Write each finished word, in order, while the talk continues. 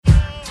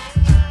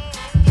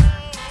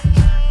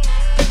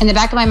In the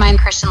back of my mind,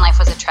 Christian life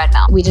was a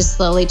treadmill. We just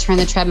slowly turn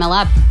the treadmill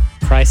up.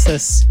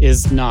 Crisis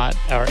is not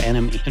our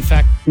enemy. In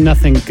fact,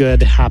 nothing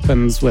good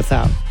happens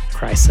without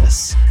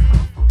crisis.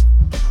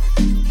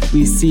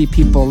 We see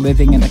people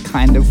living in a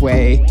kind of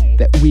way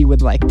that we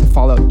would like to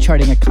follow,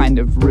 charting a kind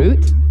of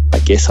route. I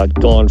guess I'd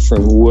gone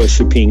from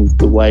worshipping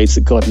the waves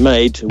that God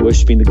made to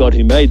worshipping the God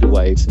who made the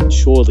waves, and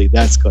surely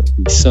that's got to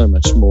be so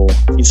much more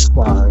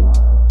inspiring.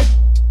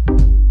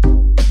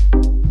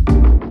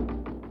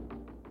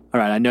 All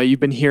right, I know you've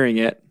been hearing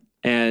it,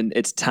 and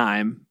it's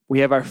time. We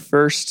have our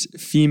first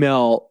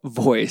female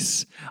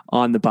voice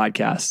on the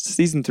podcast.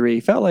 Season 3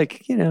 felt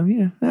like,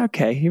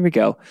 okay, here we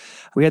go.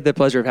 We had the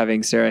pleasure of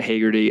having Sarah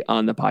Hagerty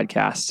on the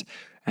podcast,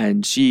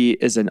 and she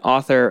is an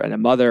author and a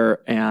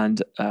mother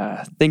and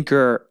a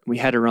thinker. We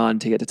had her on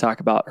to get to talk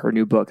about her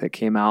new book that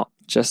came out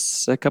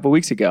just a couple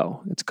weeks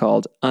ago. It's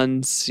called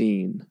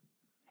Unseen.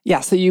 Yeah,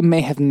 so you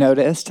may have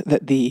noticed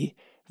that the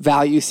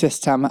value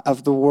system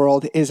of the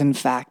world is, in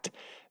fact,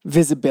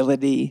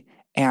 visibility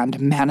and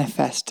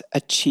manifest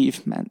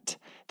achievement,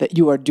 that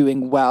you are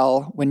doing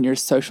well when your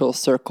social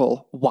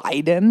circle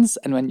widens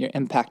and when your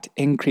impact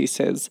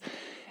increases.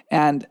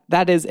 And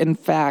that is, in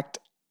fact,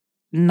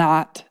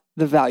 not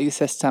the value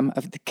system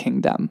of the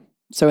kingdom.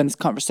 So in this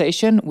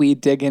conversation, we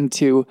dig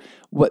into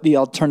what the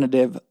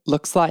alternative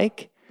looks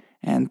like,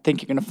 and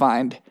think you're going to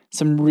find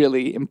some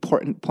really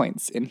important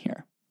points in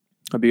here.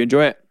 Hope you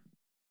enjoy it.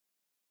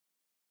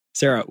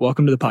 Sarah,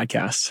 welcome to the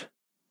podcast.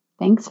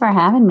 Thanks for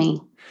having me.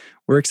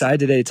 We're excited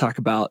today to talk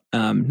about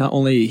not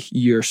only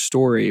your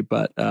story,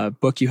 but a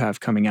book you have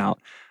coming out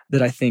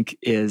that I think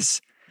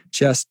is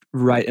just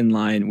right in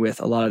line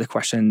with a lot of the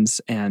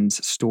questions and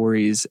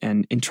stories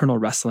and internal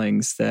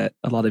wrestlings that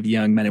a lot of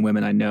young men and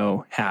women I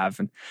know have.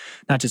 And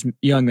not just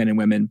young men and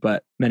women,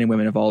 but men and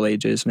women of all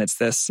ages. And it's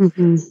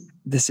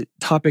this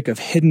topic of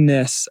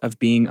hiddenness, of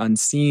being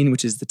unseen,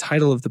 which is the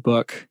title of the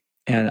book.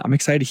 And I'm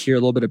excited to hear a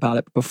little bit about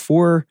it. But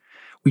before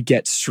we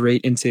get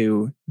straight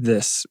into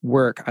this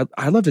work,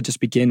 I'd love to just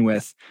begin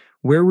with,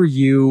 where were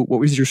you? What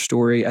was your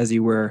story as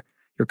you're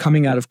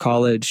coming out of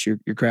college, you're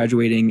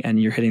graduating,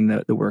 and you're hitting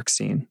the work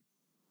scene?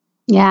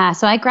 Yeah,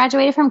 so I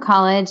graduated from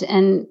college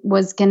and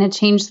was going to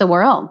change the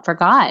world for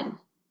God.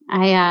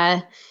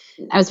 I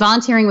was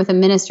volunteering with a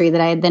ministry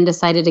that I had then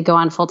decided to go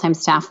on full-time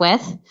staff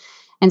with.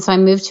 And so I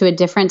moved to a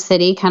different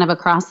city, kind of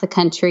across the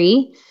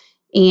country.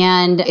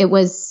 And it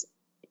was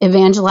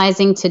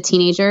evangelizing to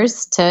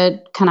teenagers, to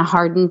kind of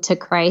harden to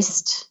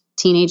Christ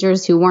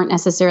teenagers who weren't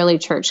necessarily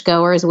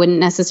churchgoers, wouldn't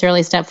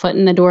necessarily step foot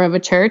in the door of a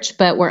church,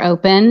 but were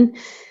open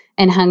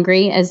and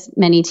hungry, as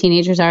many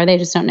teenagers are. They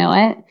just don't know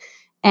it.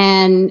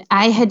 And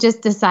I had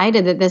just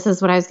decided that this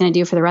is what I was going to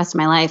do for the rest of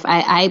my life.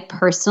 I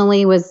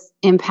personally was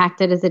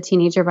impacted as a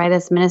teenager by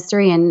this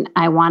ministry, and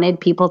I wanted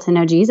people to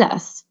know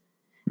Jesus.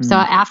 So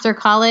after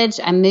college,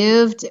 I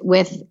moved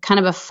with kind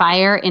of a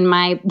fire in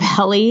my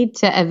belly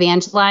to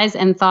evangelize,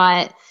 and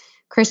thought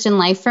Christian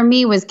life for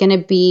me was going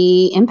to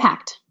be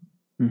impact.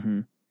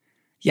 Mm-hmm.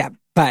 Yeah,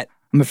 but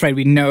I'm afraid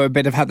we know a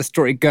bit of how the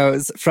story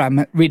goes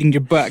from reading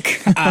your book,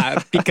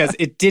 because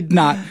it did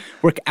not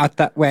work out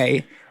that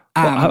way.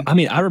 Well,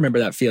 I remember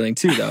that feeling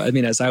too, though. I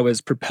mean, as I was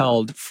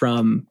propelled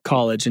from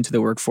college into the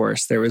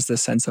workforce, there was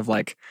this sense of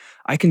like,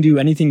 I can do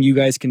anything you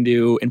guys can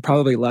do in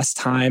probably less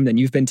time than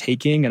you've been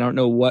taking. And I don't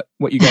know what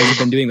you guys have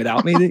been doing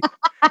without me.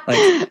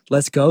 Like,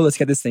 let's go, let's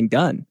get this thing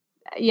done.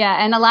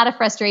 Yeah, and a lot of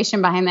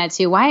frustration behind that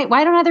too. Why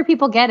don't other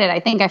people get it? I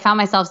think I found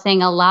myself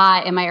saying a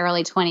lot in my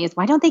early 20s,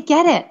 why don't they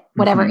get it?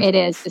 Whatever it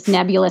is, this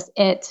nebulous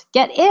it.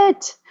 Get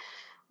it.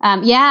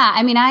 Yeah,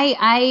 I mean,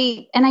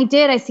 I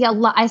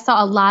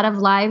saw a lot of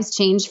lives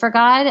change for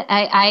God.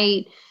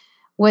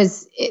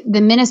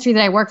 The ministry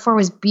that I worked for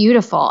was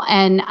beautiful.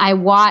 And I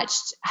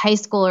watched high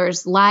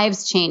schoolers'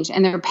 lives change,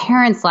 and their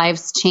parents'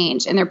 lives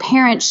change, and their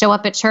parents show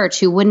up at church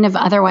who wouldn't have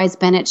otherwise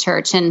been at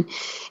church. And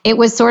it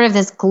was sort of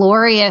this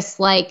glorious,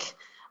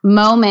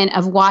 moment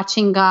of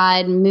watching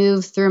God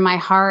move through my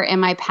heart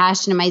and my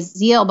passion and my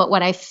zeal. But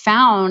what I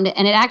found,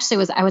 and it actually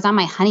was, I was on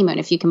my honeymoon,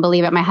 if you can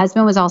believe it. My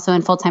husband was also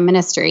in full-time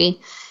ministry.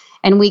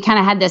 And we kind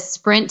of had this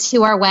sprint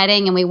to our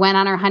wedding, and we went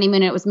on our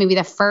honeymoon. And it was maybe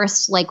the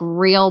first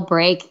real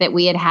break that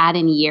we had had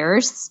in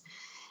years.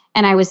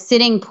 And I was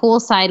sitting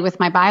poolside with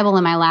my Bible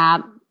in my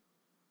lap,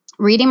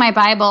 reading my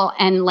Bible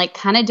and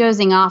kind of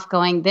dozing off,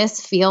 going, this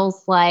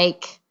feels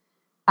like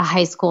a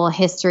high school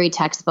history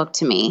textbook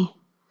to me.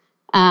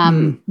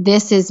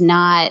 This is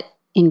not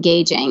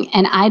engaging.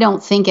 And I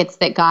don't think it's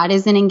that God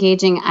isn't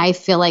engaging. I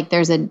feel like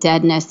there's a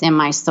deadness in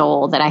my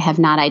soul that I have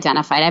not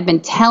identified. I've been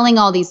telling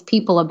all these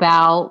people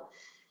about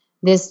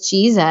this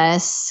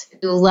Jesus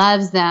who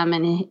loves them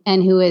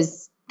and who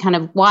is kind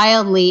of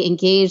wildly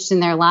engaged in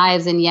their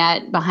lives. And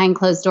yet behind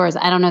closed doors,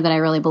 I don't know that I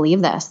really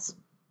believe this.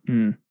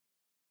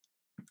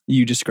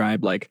 You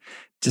described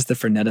just the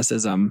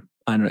freneticism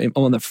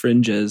on the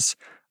fringes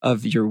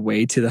of your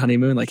way to the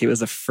honeymoon. It was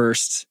the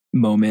first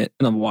moment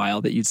in a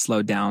while that you'd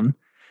slowed down.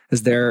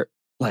 Is there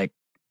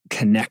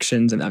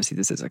connections? And obviously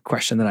this is a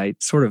question that I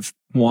sort of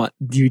want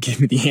you to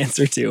give me the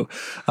answer to,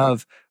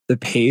 of the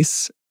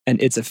pace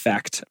and its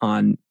effect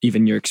on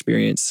even your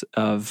experience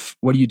of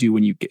what do you do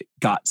when you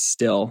got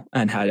still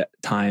and had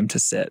time to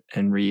sit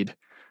and read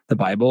the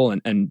Bible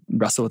and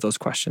wrestle with those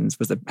questions?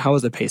 How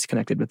was the pace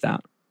connected with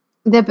that?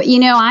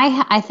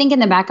 I think in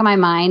the back of my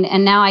mind,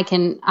 and now I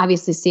can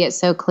obviously see it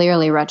so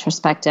clearly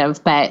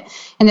retrospective, but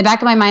in the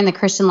back of my mind, the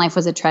Christian life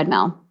was a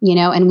treadmill,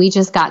 and we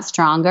just got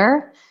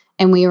stronger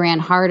and we ran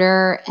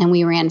harder and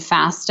we ran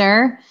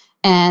faster.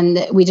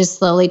 And we just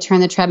slowly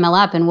turned the treadmill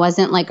up, and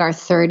wasn't like our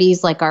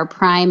 30s, like our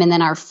prime. And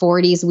then our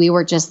 40s, we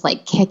were just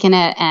like kicking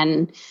it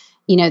and,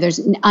 there's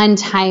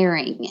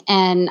untiring.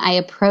 And I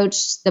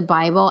approached the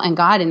Bible and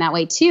God in that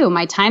way too.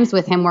 My times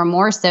with him were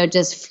more so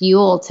just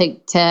fuel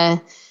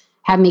to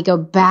have me go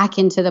back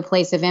into the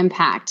place of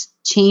impact,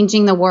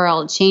 changing the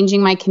world,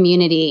 changing my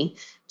community,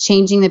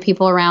 changing the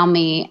people around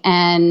me.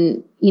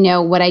 And,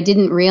 what I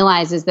didn't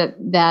realize is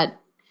that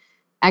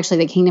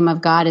actually the kingdom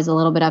of God is a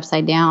little bit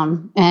upside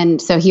down.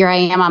 And so here I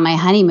am on my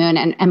honeymoon,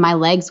 and my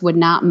legs would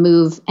not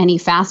move any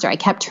faster. I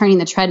kept turning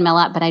the treadmill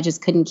up, but I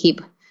just couldn't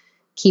keep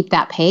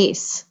that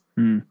pace.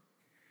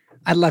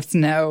 I'd love to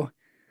know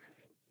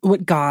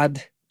what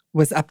God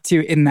was up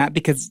to in that,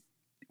 because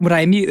what I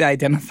immediately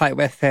identify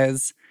with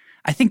is,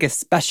 I think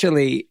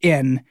especially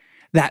in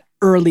that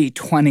early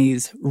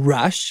 20s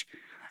rush,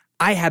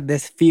 I had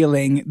this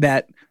feeling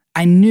that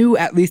I knew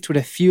at least what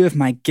a few of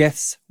my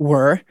gifts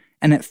were.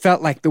 And it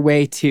felt like the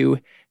way to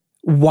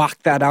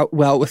walk that out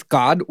well with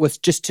God was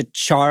just to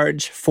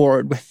charge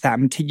forward with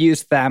them, to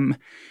use them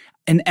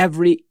in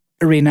every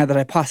arena that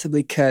I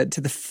possibly could,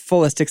 to the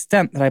fullest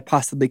extent that I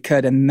possibly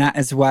could. And that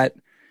was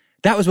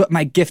what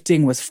my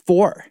gifting was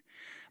for.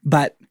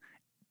 But,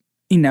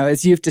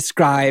 as you've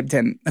described,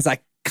 and as I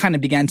kind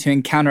of began to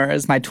encounter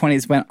as my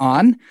 20s went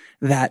on,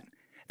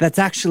 that's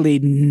actually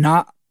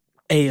not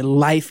a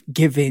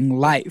life-giving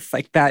life.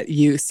 Like, that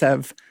use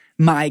of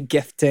my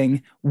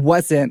gifting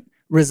wasn't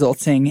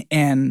resulting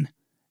in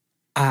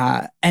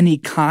any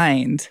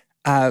kind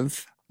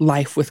of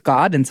life with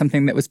God and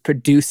something that was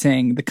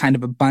producing the kind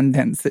of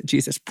abundance that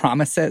Jesus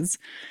promises.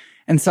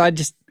 And so I'd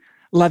just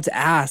love to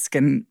ask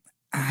and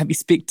have you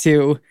speak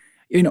to,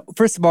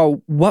 first of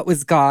all, what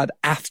was God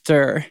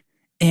after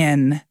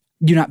in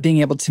you not being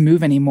able to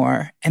move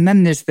anymore? And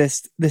then there's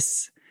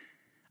this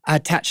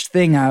attached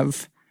thing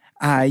of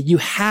you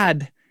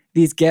had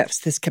these gifts,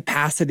 this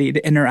capacity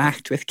to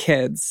interact with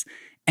kids,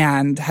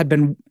 and had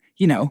been,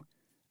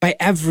 by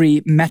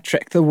every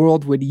metric the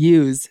world would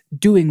use,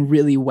 doing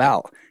really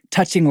well,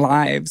 touching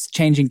lives,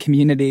 changing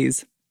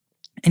communities.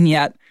 And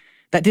yet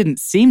that didn't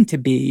seem to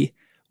be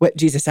what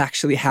Jesus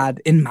actually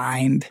had in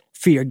mind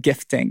for your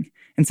gifting.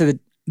 And so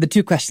the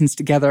two questions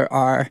together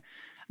are,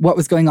 what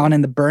was going on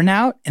in the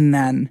burnout? And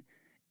then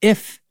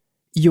if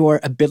your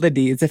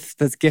abilities, if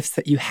those gifts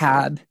that you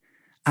had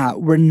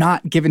were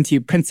not given to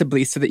you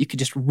principally so that you could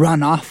just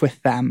run off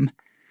with them,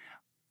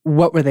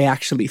 what were they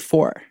actually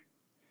for?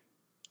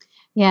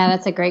 Yeah,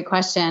 that's a great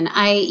question.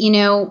 I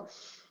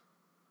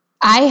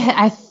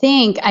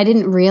think I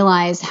didn't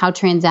realize how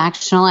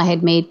transactional I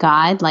had made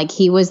God. Like,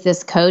 he was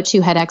this coach who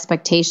had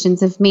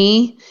expectations of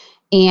me.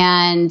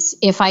 And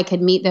if I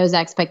could meet those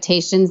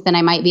expectations, then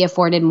I might be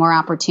afforded more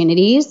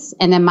opportunities.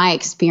 And then my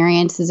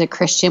experience as a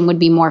Christian would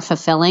be more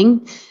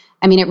fulfilling.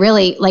 I mean, it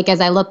really, like,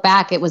 as I look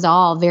back, it was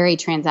all very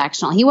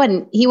transactional.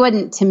 He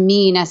wasn't to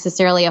me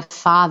necessarily a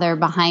father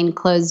behind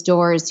closed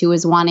doors who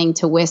was wanting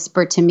to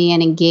whisper to me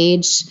and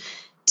engage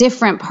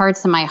different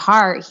parts of my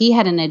heart. He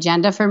had an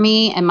agenda for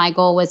me, and my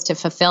goal was to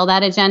fulfill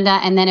that agenda.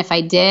 And then if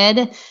I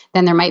did,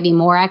 then there might be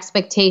more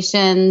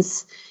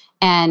expectations.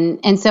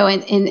 And so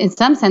in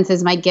some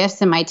senses, my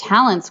gifts and my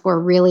talents were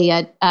really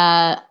of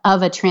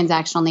a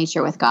transactional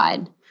nature with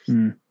God.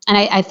 And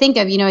I think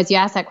of, as you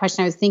asked that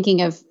question, I was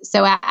thinking of,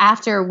 so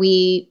after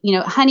we,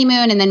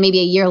 honeymoon, and then maybe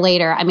a year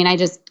later, I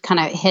just kind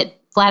of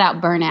hit flat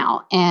out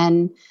burnout.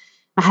 And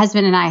my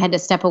husband and I had to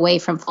step away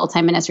from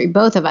full-time ministry,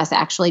 both of us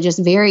actually, just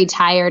very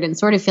tired and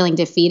sort of feeling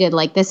defeated.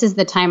 Like, this is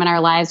the time in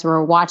our lives where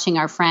we're watching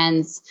our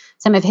friends,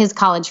 some of his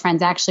college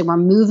friends actually were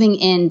moving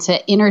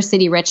into inner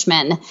city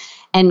Richmond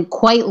and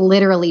quite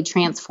literally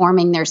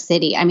transforming their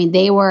city.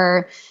 They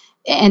were,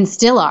 and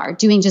still are,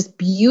 doing just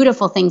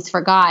beautiful things for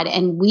God.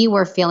 And we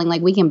were feeling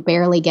like we can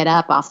barely get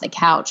up off the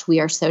couch. We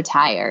are so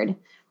tired.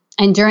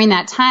 And during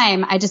that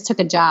time, I just took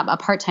a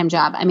part-time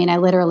job. I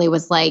literally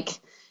was like,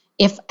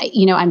 if,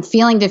 I'm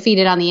feeling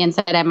defeated on the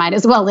inside, I might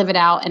as well live it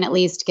out and at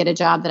least get a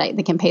job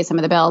that can pay some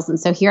of the bills. And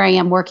so here I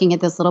am working at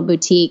this little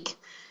boutique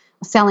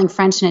selling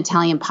French and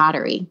Italian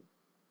pottery.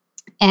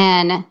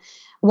 And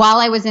while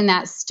I was in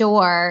that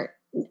store,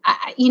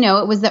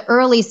 it was the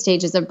early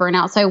stages of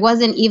burnout. So I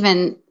wasn't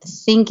even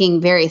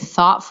thinking very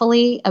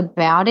thoughtfully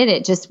about it.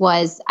 It just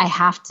was, I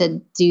have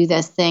to do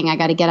this thing. I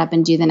got to get up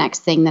and do the next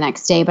thing the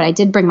next day. But I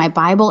did bring my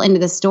Bible into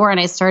the store, and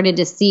I started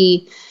to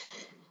see,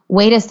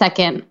 wait a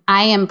second,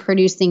 I am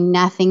producing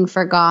nothing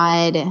for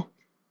God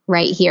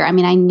right here. I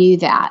knew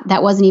that.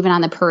 That wasn't even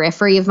on the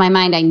periphery of my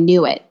mind. I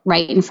knew it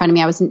right in front of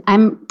me.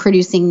 I'm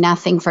producing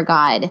nothing for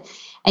God.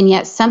 And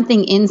yet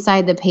something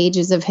inside the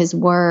pages of his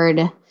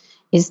word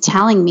is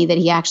telling me that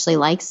he actually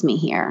likes me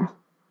here.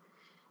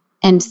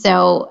 And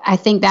so I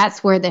think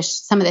that's where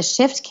some of the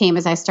shift came,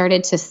 as I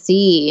started to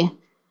see,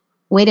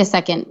 wait a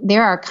second,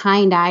 there are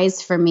kind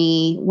eyes for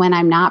me when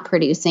I'm not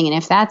producing. And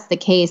if that's the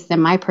case, then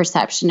my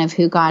perception of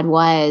who God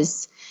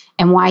was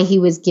and why he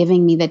was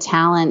giving me the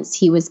talents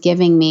he was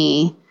giving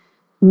me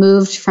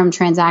moved from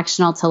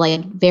transactional to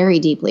like very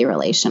deeply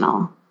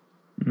relational.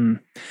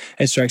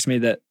 It strikes me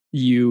that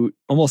you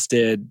almost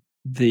did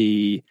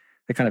the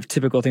kind of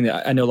typical thing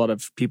that I know a lot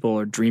of people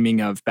are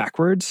dreaming of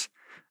backwards.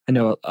 I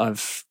know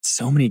of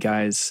so many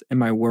guys in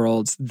my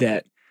world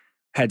that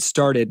had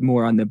started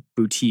more on the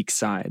boutique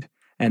side,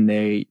 and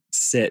they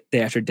sit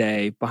day after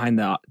day behind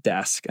the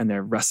desk and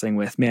they're wrestling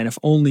with, man, if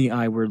only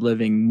I were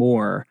living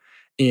more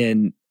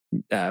in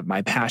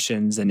my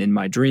passions and in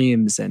my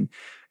dreams, and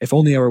if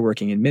only I were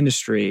working in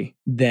ministry,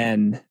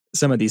 then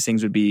some of these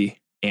things would be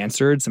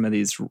answered. Some of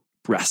these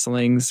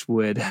wrestlings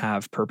would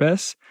have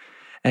purpose.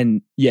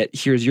 And yet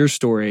here's your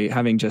story,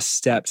 having just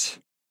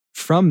stepped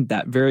from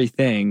that very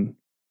thing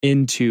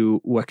into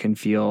what can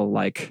feel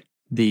like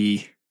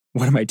the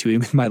what am I doing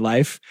with my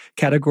life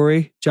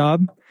category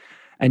job.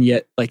 And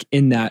yet, like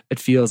in that, it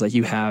feels like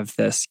you have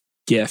this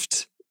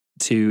gift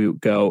to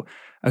go,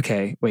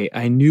 okay, wait,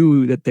 I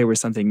knew that there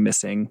was something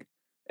missing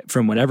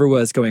from whatever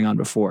was going on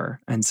before.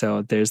 And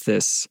so there's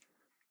this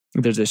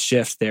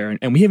shift there.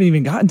 And we haven't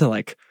even gotten to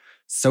like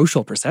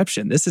social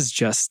perception. This is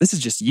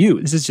just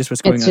you. This is just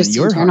what's going on in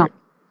your internal heart.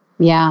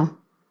 Yeah.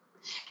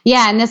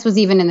 Yeah. And this was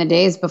even in the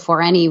days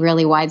before any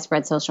really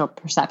widespread social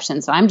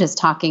perception. So I'm just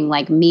talking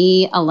like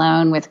me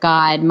alone with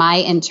God, my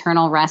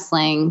internal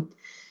wrestling.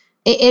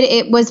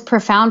 It was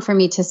profound for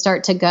me to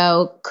start to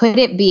go, could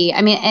it be,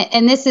 I mean,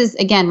 and this is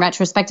again,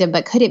 retrospective,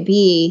 but could it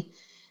be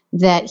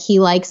that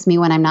he likes me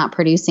when I'm not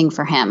producing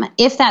for him?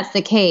 If that's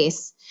the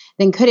case,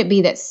 then could it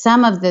be that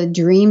some of the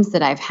dreams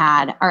that I've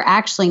had are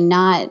actually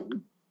not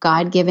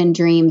God-given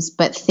dreams,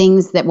 but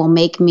things that will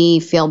make me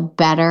feel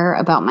better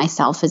about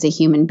myself as a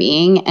human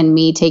being and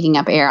me taking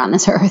up air on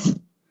this earth?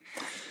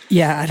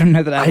 Yeah, I don't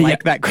know that I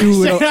like that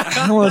question.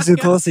 I don't want to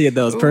too closely at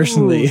those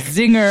personally.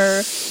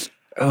 Zinger.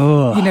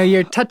 Oh. You know,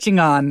 you're touching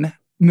on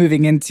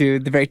moving into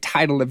the very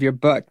title of your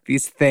book,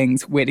 these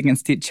things weighed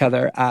against each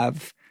other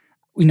of,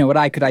 you know, what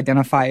I could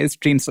identify as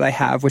dreams that I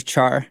have, which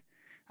are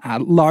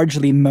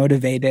largely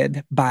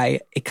motivated by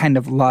a kind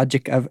of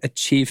logic of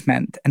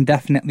achievement and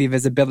definitely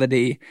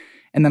visibility.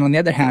 And then on the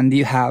other hand,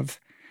 you have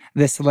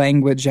this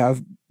language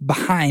of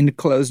behind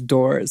closed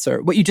doors,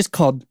 or what you just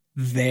called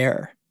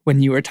there when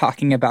you were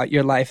talking about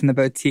your life in the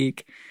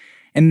boutique.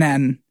 And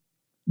then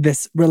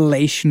this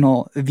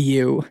relational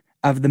view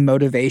of the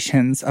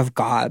motivations of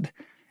God.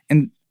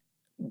 And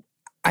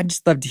I'd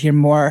just love to hear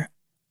more.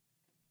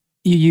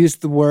 You used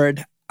the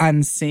word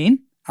unseen,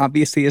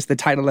 obviously, as the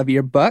title of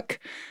your book,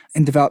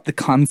 and developed the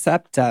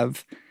concept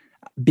of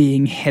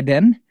being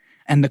hidden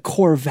and the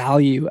core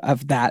value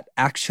of that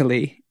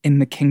actually in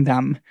the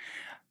kingdom.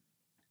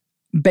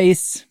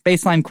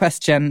 Baseline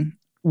question,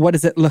 what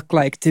does it look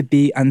like to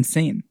be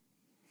unseen?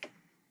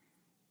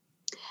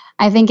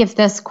 I think if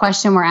this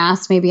question were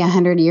asked maybe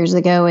 100 years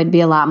ago, it'd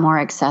be a lot more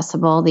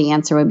accessible. The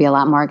answer would be a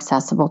lot more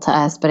accessible to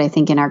us. But I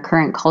think in our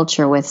current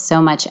culture, with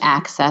so much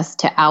access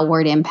to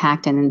outward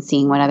impact and then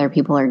seeing what other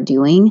people are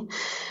doing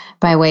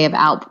by way of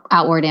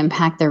outward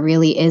impact, there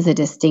really is a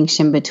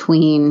distinction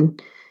between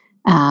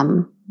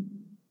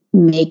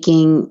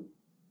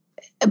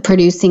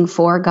producing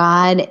for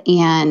God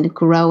and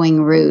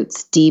growing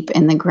roots deep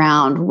in the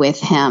ground with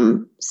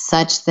Him,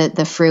 such that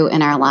the fruit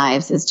in our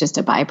lives is just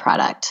a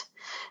byproduct.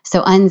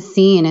 So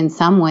unseen in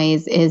some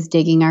ways is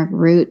digging our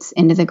roots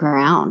into the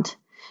ground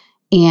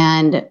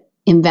and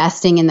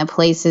investing in the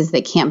places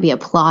that can't be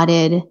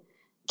applauded,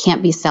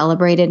 can't be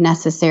celebrated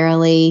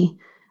necessarily,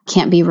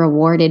 can't be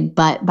rewarded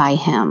but by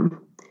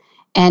Him.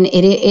 And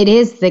it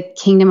is the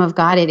kingdom of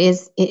God. It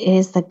is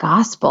the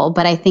gospel.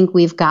 But I think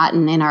we've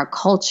gotten in our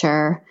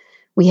culture,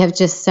 we have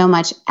just so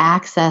much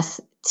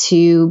access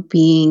to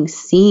being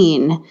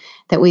seen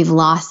that we've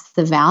lost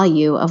the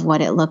value of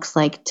what it looks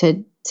like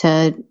to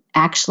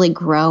actually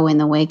grow in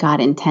the way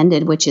God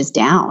intended, which is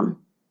down,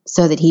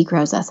 so that He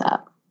grows us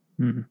up.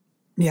 Mm-hmm.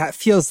 Yeah, it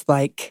feels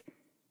like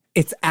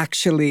it's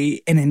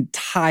actually an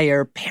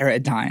entire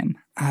paradigm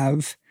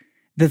of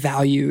the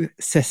value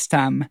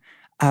system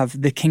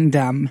of the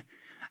kingdom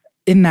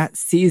in that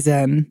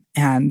season,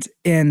 and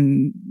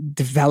in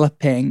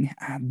developing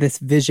this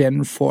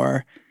vision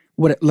for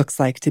what it looks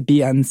like to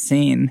be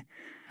unseen.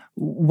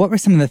 What were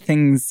some of the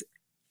things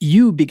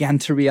you began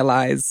to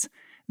realize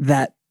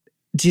that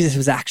Jesus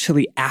was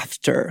actually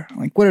after?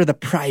 Like, what are the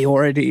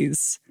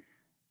priorities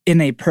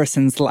in a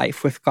person's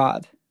life with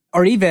God?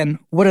 Or even,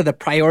 what are the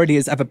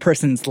priorities of a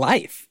person's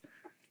life?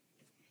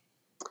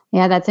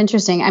 Yeah, that's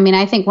interesting. I mean,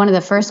 I think one of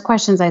the first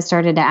questions I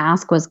started to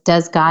ask was,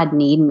 does God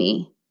need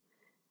me?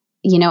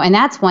 You know, and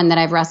that's one that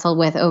I've wrestled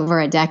with over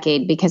a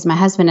decade, because my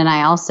husband and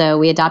I also,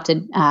 we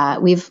adopted,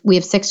 we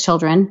have 6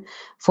 children.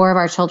 4 of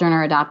our children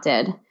are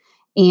adopted.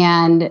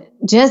 And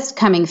just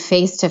coming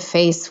face to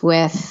face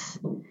with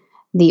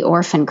the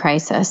orphan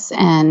crisis,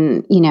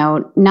 and, you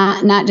know,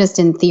 not just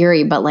in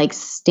theory, but like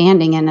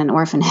standing in an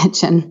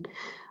orphanage and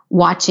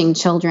watching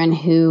children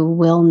who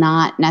will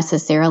not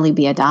necessarily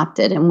be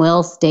adopted and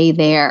will stay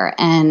there,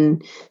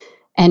 and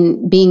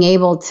being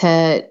able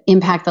to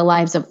impact the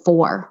lives of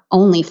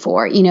only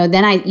four,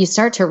 then you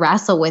start to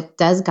wrestle with,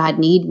 does God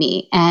need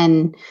me?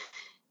 And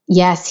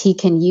yes, he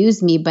can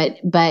use me, but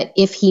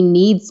if he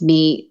needs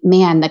me,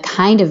 man, the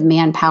kind of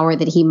manpower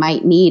that he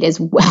might need is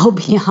well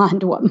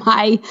beyond what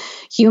my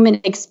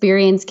human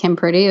experience can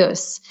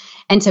produce.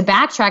 And to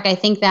backtrack, I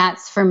think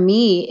that's, for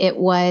me, it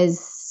was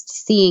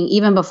seeing,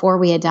 even before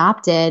we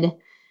adopted,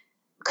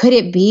 could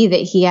it be that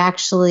he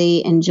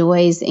actually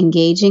enjoys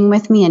engaging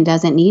with me and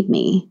doesn't need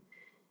me?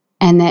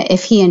 And that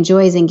if he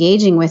enjoys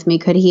engaging with me,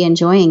 could he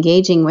enjoy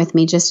engaging with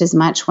me just as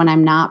much when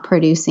I'm not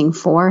producing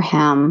for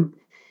him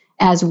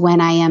as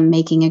when I am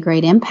making a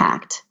great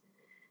impact?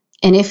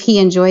 And if he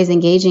enjoys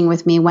engaging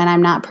with me when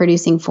I'm not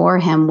producing for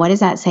him, what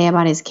does that say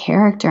about his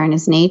character and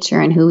his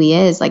nature and who he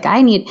is? Like,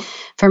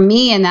 for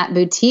me in that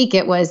boutique,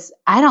 it was,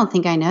 I don't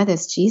think I know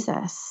this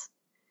Jesus.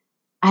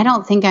 I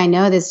don't think I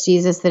know this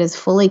Jesus that is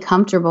fully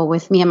comfortable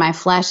with me and my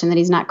flesh, and that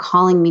he's not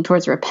calling me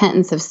towards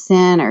repentance of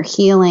sin or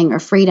healing or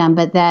freedom,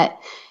 but that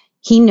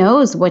he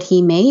knows what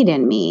he made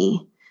in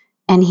me,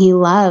 and he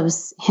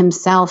loves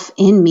himself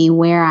in me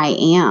where I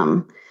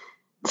am.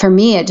 For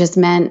me, it just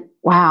meant,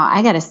 wow,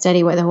 I got to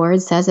study what the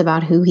word says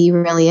about who he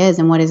really is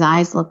and what his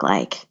eyes look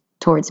like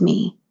towards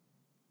me.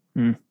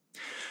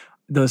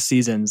 Those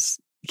seasons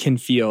can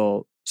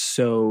feel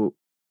so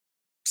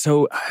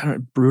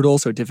brutal,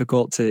 so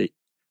difficult to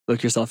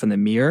look yourself in the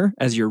mirror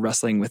as you're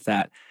wrestling with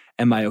that.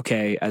 Am I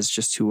okay as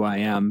just who I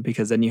am?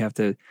 Because then you have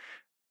to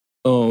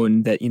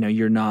own that,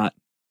 you're not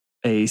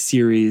a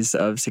series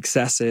of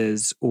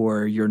successes,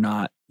 or you're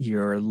not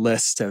your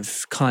list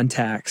of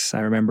contacts.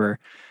 I remember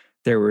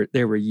there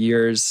were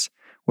years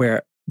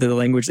where the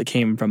language that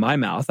came from my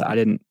mouth, I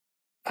didn't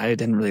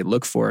really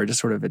look for, just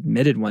sort of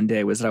admitted one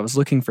day, was that I was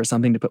looking for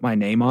something to put my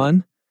name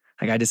on.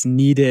 Like, I just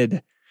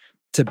needed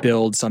to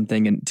build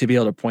something and to be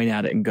able to point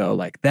at it and go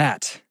like,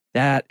 that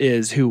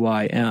is who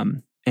I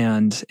am.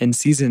 And in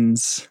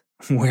seasons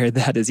where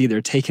that is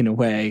either taken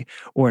away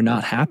or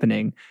not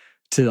happening,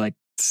 to like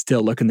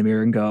still look in the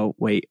mirror and go,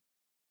 wait,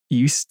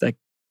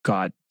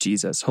 God,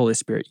 Jesus, Holy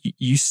Spirit,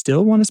 you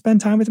still want to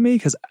spend time with me?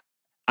 Because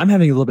I'm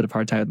having a little bit of a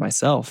hard time with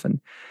myself.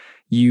 And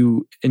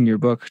you, in your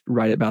book,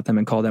 write about them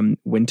and call them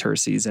winter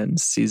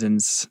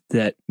seasons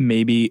that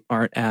maybe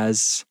aren't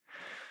as,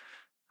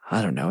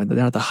 I don't know, they're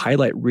not the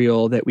highlight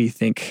reel that we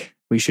think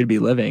we should be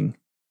living.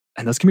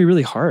 And those can be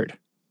really hard,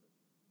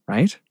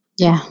 right?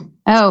 Yeah.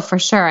 Oh, for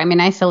sure. I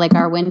mean, I feel like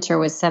our winter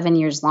was 7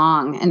 years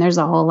long, and there's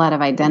a whole lot of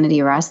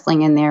identity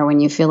wrestling in there when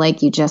you feel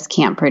like you just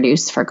can't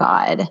produce for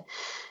God.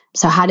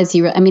 So how does he,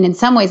 in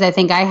some ways, I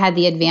think I had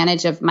the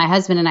advantage of my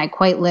husband and I,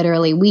 quite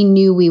literally, we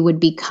knew we would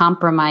be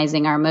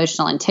compromising our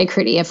emotional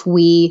integrity if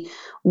we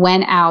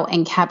went out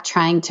and kept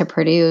trying to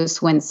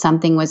produce when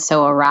something was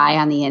so awry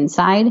on the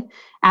inside.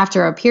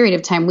 After a period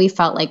of time, we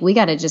felt like we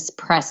got to just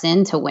press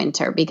into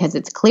winter, because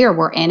it's clear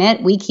we're in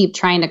it. We keep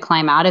trying to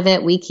climb out of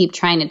it. We keep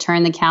trying to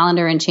turn the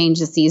calendar and change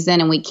the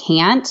season, and we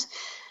can't.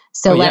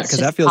 So because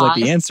that feels like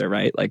the answer,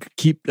 right? Like,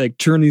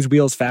 turn these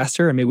wheels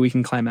faster, and maybe we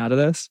can climb out of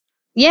this.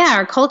 Yeah,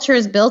 our culture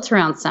is built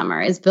around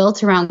summer. It's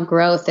built around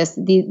growth.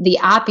 The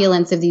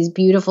opulence of these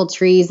beautiful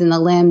trees and the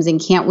limbs, and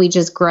can't we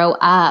just grow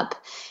up?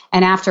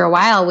 And after a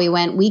while,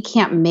 we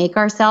can't make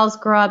ourselves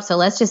grow up. So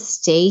let's just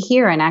stay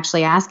here and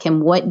actually ask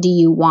him, what do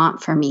you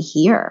want for me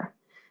here?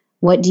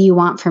 What do you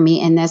want for me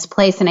in this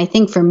place? And I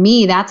think for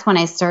me, that's when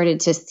I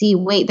started to see,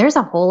 wait, there's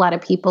a whole lot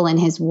of people in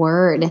his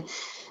word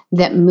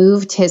that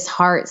moved his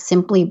heart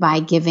simply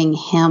by giving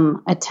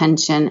him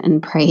attention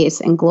and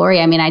praise and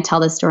glory. I tell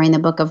the story in the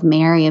book of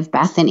Mary of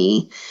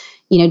Bethany.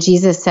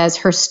 Jesus says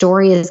her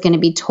story is going to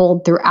be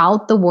told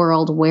throughout the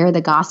world where the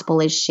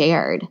gospel is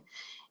shared.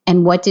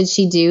 And what did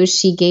she do?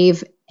 She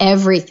gave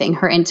everything,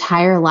 her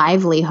entire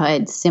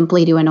livelihood,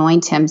 simply to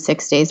anoint him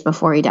 6 days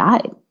before he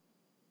died.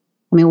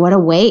 What a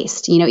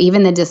waste.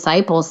 Even the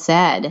disciples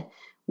said,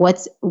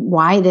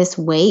 why this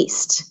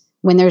waste?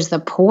 When there's the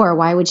poor,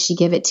 why would she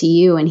give it to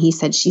you? And he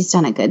said, she's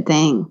done a good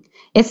thing.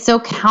 It's so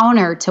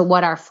counter to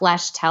what our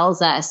flesh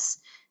tells us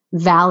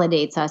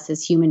validates us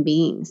as human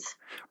beings.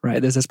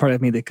 Right. There's this part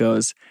of me that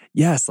goes,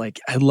 yes, like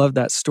I love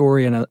that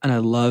story, and I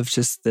love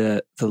just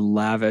the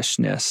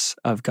lavishness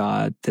of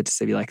God, that to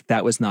say, like,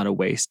 that was not a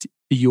waste.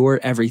 Your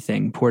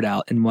everything poured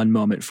out in one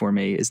moment for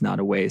me is not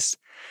a waste.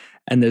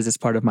 And there's this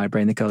part of my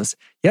brain that goes,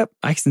 yep,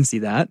 I can see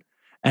that.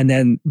 And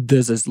then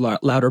there's this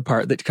louder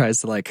part that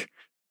tries to like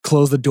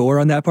close the door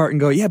on that part and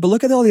go, yeah, but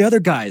look at all the other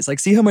guys. Like,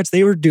 see how much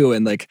they were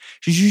doing. Like,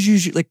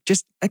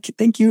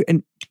 thank you.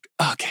 And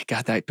okay,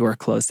 got that door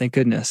closed. Thank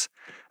goodness.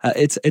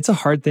 It's a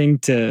hard thing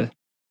to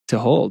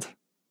hold.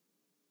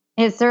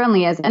 It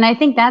certainly is. And I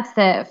think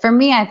for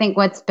me, I think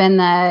what's been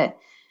the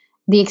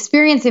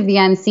experience of the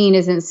unseen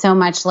isn't so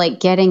much like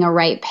getting a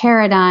right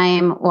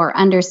paradigm or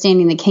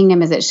understanding the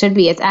kingdom as it should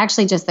be. It's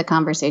actually just the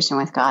conversation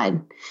with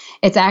God.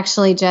 It's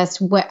actually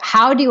just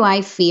how do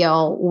I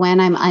feel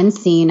when I'm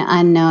unseen,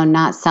 unknown,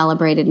 not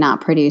celebrated,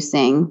 not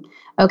producing?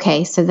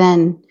 Okay, so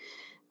then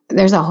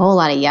there's a whole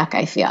lot of yuck,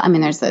 I feel. I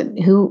mean, there's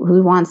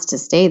who wants to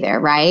stay there,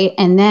 right?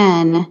 And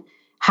then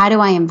how do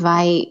I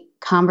invite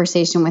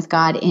conversation with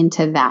God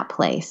into that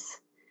place?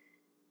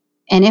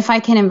 And if I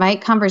can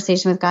invite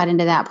conversation with God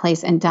into that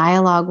place and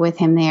dialogue with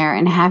him there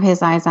and have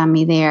his eyes on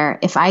me there,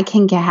 if I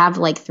can have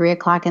like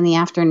 3:00 in the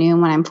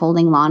afternoon when I'm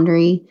folding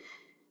laundry,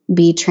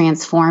 be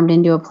transformed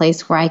into a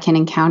place where I can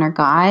encounter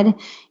God,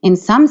 in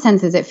some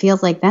senses, it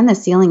feels like then the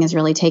ceiling is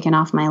really taken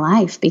off my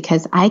life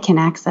because I can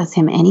access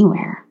him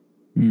anywhere.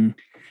 You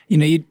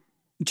know, you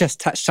just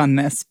touched on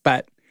this,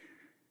 but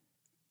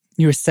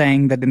you were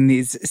saying that in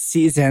these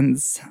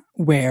seasons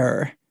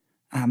where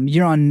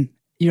you're on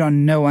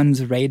no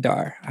one's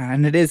radar,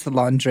 and it is the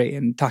laundry,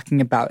 and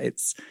talking about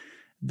it's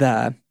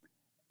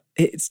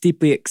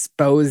deeply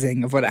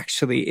exposing of what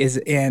actually is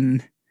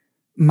in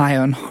my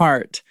own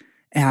heart.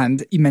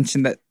 And you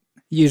mentioned that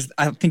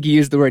I think you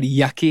used the word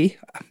yucky.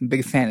 I'm a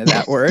big fan of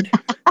that word.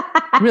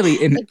 Really,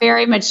 it's a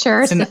very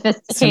mature,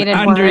 sophisticated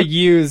word.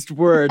 Underused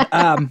word.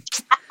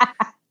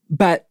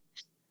 But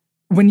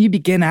when you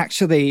begin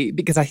actually,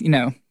 because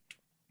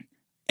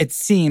it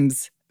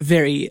seems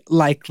very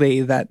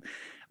likely that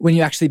when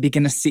you actually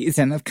begin a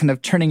season of kind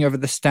of turning over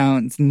the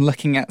stones and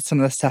looking at some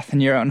of the stuff in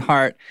your own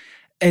heart,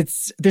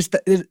 there's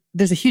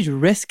a huge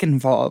risk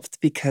involved,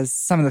 because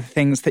some of the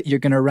things that you're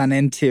going to run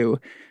into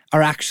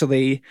are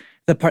actually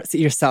the parts of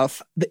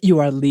yourself that you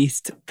are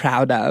least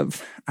proud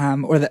of,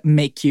 or that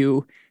make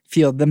you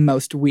feel the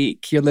most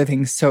weak. You're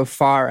living so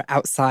far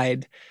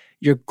outside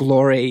your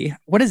glory.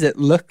 What does it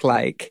look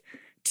like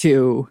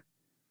to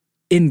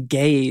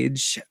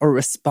engage or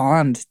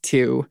respond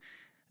to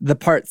the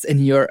parts in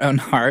your own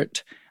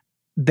heart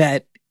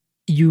that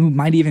you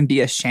might even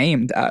be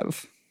ashamed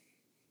of?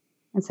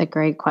 That's a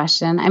great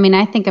question. I mean,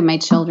 I think of my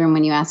children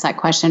when you ask that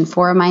question.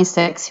 4 of my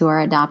 6 who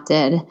are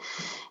adopted.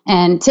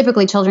 And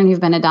typically children who've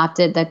been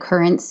adopted, the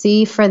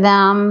currency for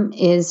them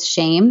is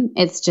shame.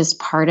 It's just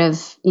part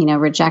of,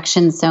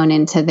 rejection sewn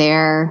into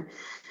their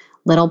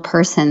little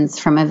persons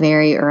from a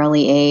very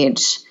early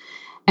age.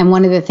 And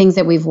one of the things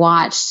that we've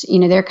watched,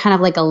 they're kind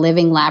of like a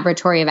living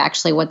laboratory of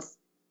actually what's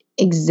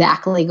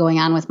exactly going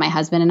on with my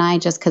husband and I,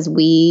 just because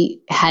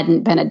we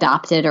hadn't been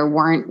adopted or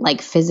weren't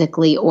like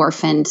physically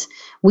orphaned.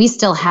 We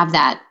still have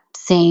that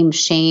same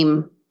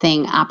shame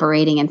thing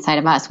operating inside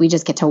of us. We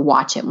just get to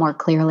watch it more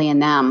clearly in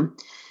them.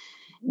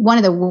 One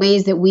of the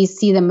ways that we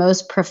see the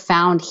most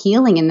profound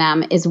healing in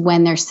them is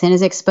when their sin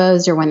is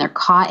exposed or when they're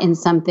caught in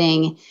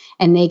something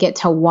and they get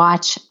to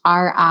watch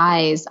our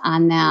eyes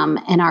on them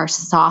and our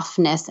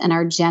softness and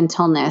our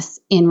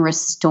gentleness in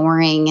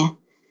restoring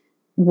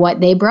what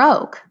they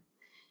broke.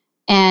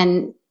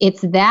 And it's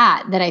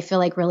that I feel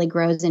like really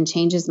grows and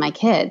changes my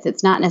kids.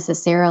 It's not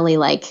necessarily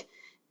like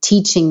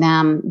teaching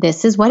them,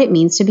 this is what it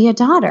means to be a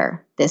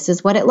daughter. This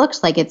is what it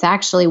looks like. It's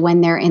actually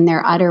when they're in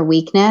their utter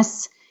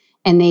weakness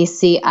and they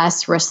see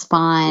us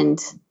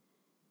respond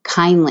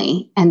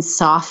kindly and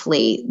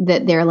softly,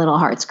 that their little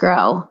hearts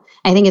grow.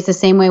 I think it's the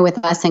same way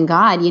with us and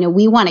God.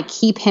 We want to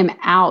keep him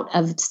out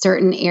of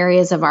certain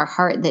areas of our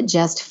heart that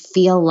just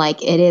feel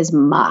like it is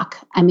muck.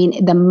 I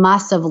mean, the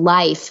muss of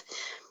life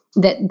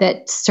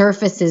that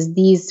surfaces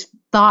these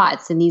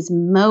thoughts and these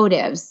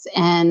motives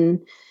and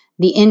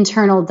the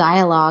internal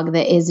dialogue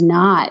that is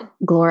not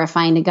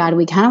glorifying to God.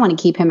 We kind of want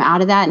to keep him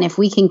out of that. And if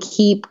we can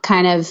keep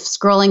kind of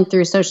scrolling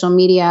through social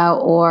media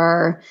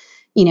or,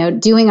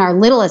 doing our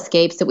little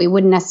escapes that we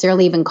wouldn't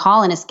necessarily even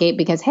call an escape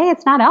because, hey,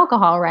 it's not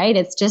alcohol, right?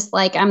 It's just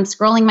like I'm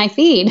scrolling my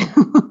feed.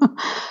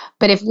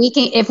 But if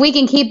we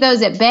can keep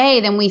those at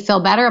bay, then we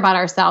feel better about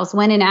ourselves,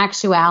 when in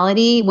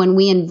actuality, when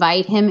we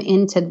invite him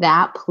into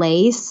that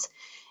place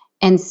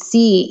and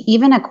see,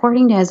 even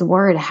according to his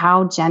word,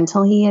 how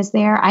gentle he is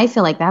there, I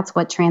feel like that's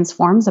what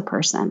transforms a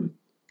person.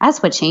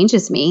 That's what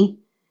changes me.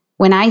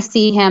 When I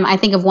see him, I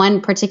think of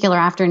one particular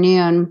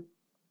afternoon,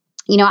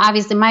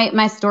 obviously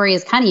my story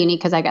is kind of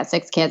unique because I got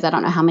 6 kids. I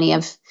don't know how many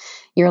of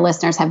your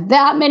listeners have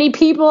that many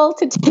people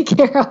to take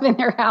care of in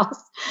their house.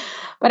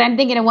 But I'm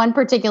thinking of one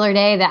particular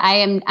day that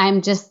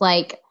I'm just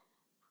like,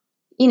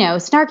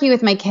 snarky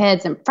with my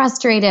kids and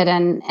frustrated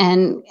and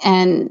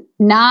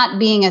not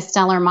being a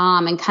stellar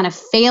mom and kind of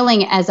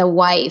failing as a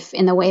wife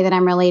in the way that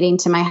I'm relating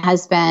to my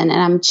husband. And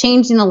I'm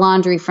changing the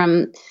laundry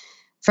from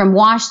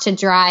wash to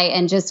dry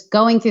and just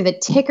going through the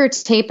ticker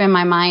tape in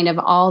my mind of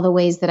all the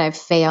ways that I've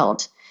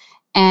failed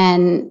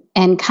and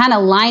kind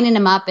of lining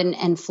them up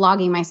and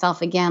flogging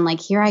myself again. Like,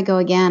 here I go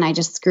again. I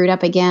just screwed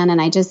up again.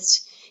 And I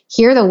just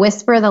hear the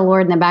whisper of the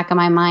Lord in the back of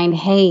my mind.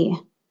 Hey,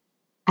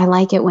 I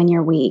like it when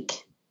you're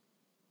weak.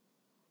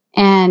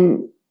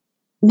 And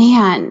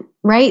man,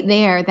 right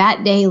there,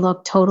 that day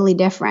looked totally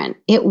different.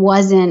 It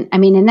wasn't,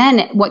 and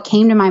then what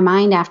came to my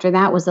mind after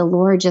that was the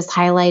Lord just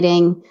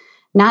highlighting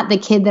not the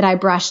kid that I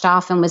brushed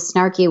off and was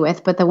snarky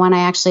with, but the one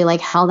I actually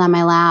held on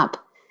my lap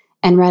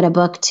and read a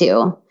book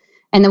to.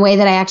 And the way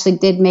that I actually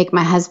did make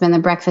my husband the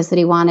breakfast that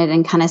he wanted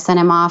and kind of sent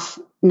him off,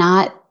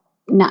 not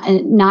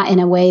in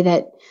a way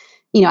that,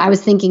 I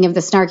was thinking of the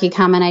snarky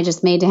comment I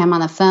just made to him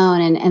on the phone,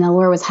 and the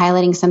Lord was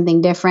highlighting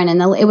something different.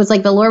 And it was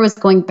like the Lord was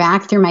going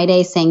back through my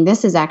day saying,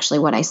 this is actually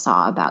what I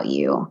saw about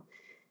you.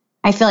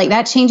 I feel like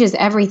that changes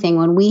everything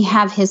when we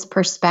have his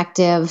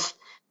perspective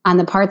on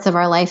the parts of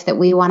our life that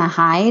we want to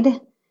hide,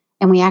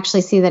 and we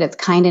actually see that it's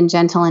kind and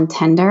gentle and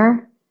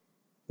tender.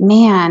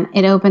 Man,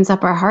 it opens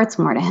up our hearts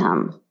more to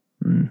him.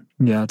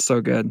 Yeah, it's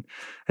so good.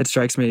 It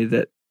strikes me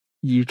that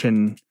you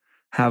can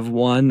have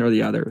one or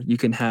the other. You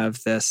can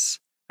have this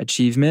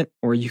achievement,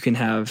 or you can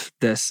have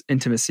this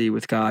intimacy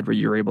with God where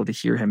you're able to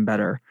hear him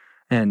better.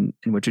 And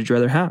which would you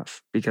rather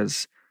have?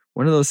 Because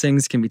one of those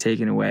things can be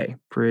taken away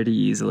pretty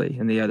easily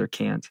and the other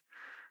can't.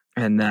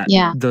 And that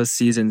those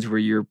seasons where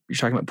you're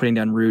talking about putting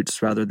down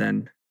roots rather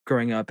than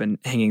growing up and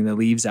hanging the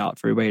leaves out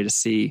for everybody to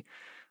see,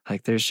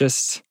 like there's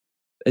just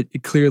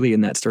clearly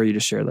in that story you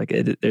just shared, like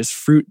there's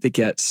fruit that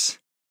gets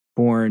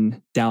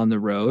born down the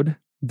road,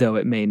 though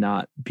it may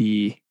not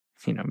be,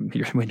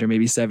 your winter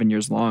maybe 7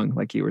 years long,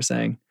 like you were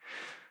saying.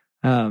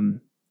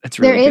 It's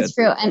really there is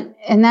fruit,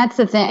 and that's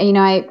the thing.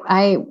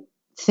 I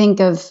think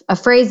of a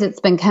phrase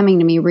that's been coming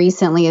to me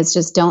recently is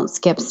just don't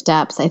skip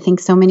steps. I think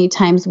so many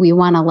times we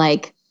want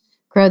to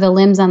grow the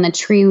limbs on the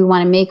tree. We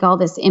want to make all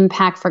this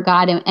impact for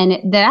God.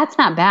 And that's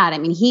not bad. I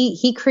mean,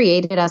 he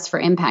created us for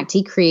impact.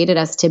 He created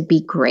us to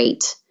be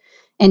great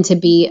and to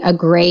be a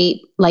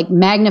great,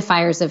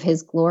 magnifiers of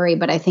his glory.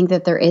 But I think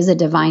that there is a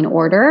divine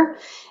order.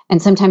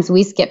 And sometimes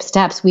we skip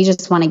steps. We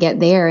just want to get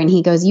there. And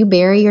he goes, you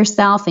bury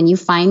yourself and you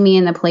find me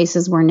in the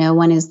places where no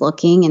one is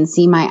looking and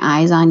see my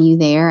eyes on you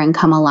there and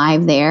come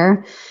alive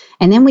there.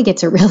 And then we get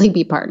to really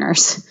be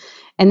partners.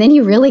 And then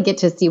you really get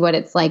to see what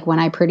it's like when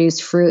I produce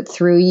fruit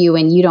through you,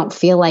 and you don't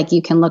feel like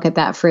you can look at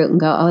that fruit and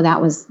go, oh,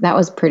 that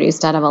was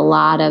produced out of a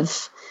lot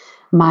of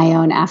my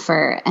own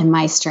effort and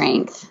my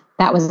strength.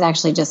 That was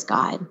actually just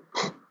God.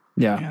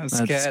 Yeah,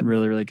 that's good.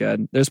 Really, really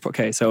good.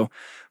 So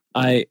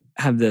I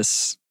have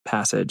this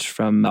passage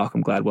from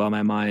Malcolm Gladwell in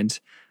my mind.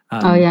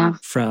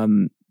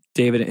 From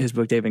David, his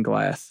book, David and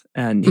Goliath.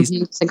 And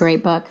it's a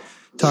great book.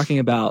 Talking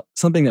about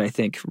something that I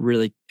think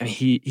really,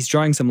 he's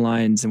drawing some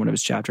lines in one of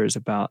his chapters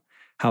about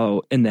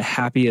how in the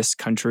happiest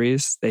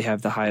countries, they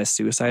have the highest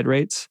suicide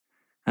rates.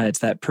 It's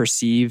that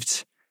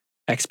perceived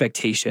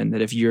expectation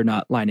that if you're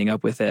not lining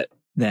up with it,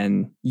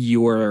 then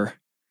your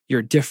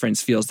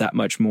difference feels that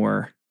much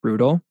more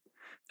brutal.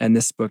 And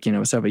this book,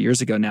 several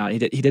years ago now, he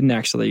didn't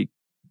actually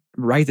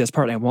write this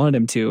part. I wanted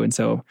him to. And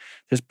so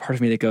there's part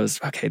of me that goes,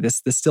 okay,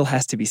 this still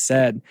has to be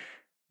said,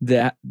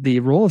 that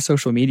the role of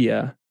social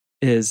media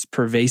is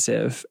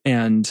pervasive.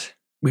 And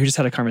we just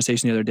had a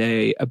conversation the other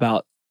day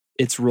about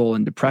its role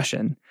in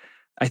depression.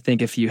 I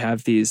think if you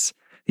have these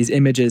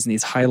images and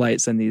these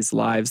highlights and these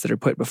lives that are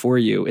put before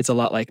you, it's a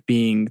lot like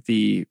being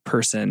the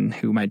person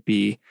who might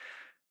be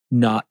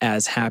not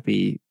as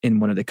happy in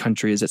one of the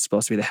countries that's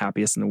supposed to be the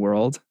happiest in the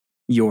world.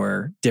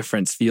 Your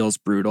difference feels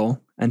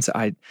brutal. And so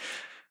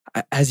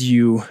as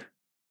you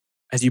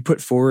put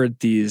forward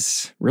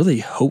these really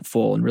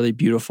hopeful and really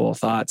beautiful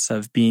thoughts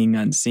of being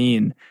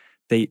unseen,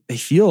 they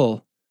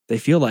feel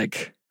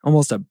like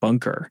almost a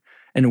bunker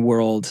in a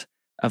world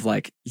of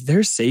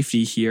there's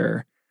safety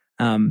here.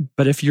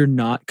 But if you're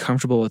not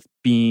comfortable with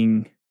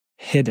being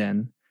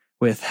hidden,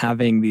 with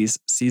having these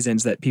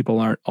seasons that people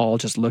aren't all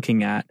just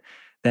looking at,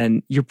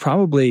 then you're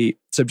probably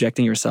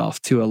subjecting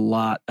yourself to a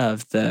lot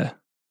of the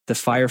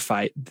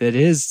firefight that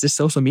is just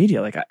social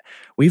media.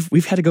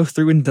 We've had to go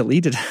through and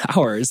deleted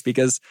ours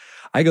because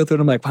I go through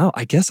and I'm like, wow,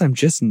 I guess I'm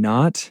just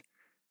not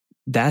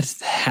that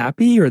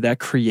happy or that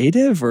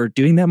creative or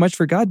doing that much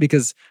for God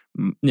because,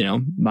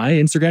 my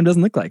Instagram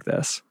doesn't look like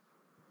this.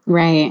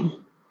 Right.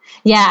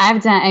 Yeah,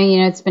 I've done,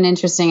 it's been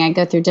interesting. I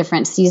go through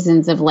different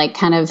seasons of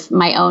kind of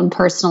my own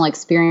personal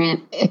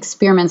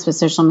experiments with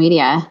social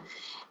media.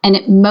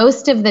 And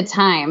most of the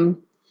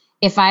time,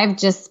 if I've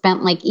just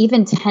spent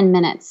even 10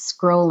 minutes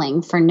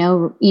scrolling for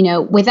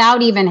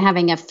without even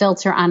having a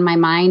filter on my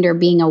mind or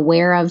being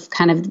aware of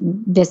kind of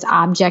this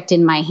object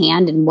in my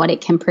hand and what it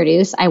can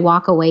produce, I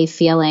walk away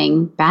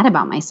feeling bad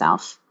about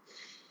myself.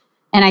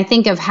 And I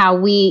think of how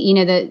we,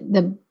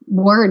 the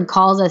word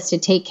calls us to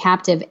take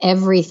captive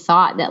every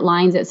thought that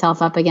lines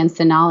itself up against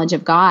the knowledge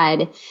of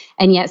God.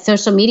 And yet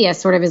social media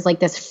sort of is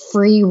like this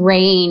free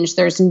range.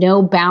 There's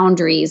no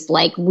boundaries.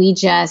 We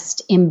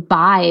just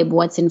imbibe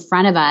what's in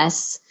front of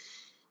us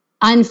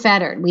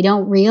unfettered. We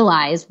don't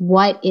realize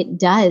what it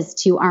does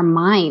to our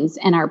minds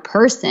and our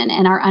person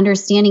and our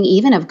understanding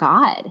even of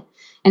God.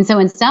 And so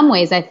in some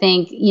ways, I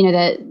think,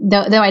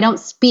 though I don't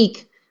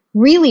speak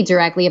really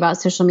directly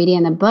about social media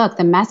in the book,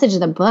 the message of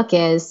the book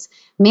is,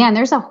 man,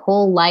 there's a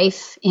whole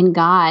life in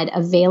God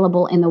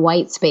available in the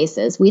white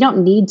spaces. We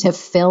don't need to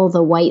fill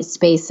the white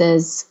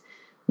spaces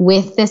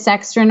with this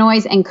extra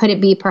noise. And could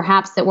it be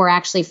perhaps that we're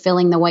actually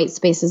filling the white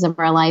spaces of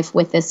our life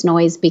with this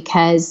noise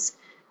because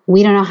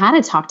we don't know how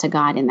to talk to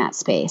God in that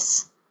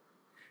space?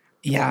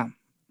 Yeah.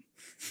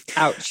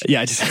 Ouch.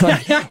 Yeah, just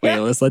wait,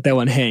 let's let that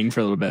one hang for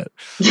a little bit.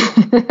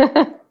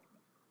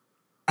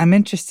 I'm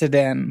interested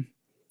in,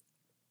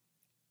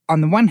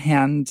 on the one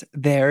hand,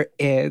 there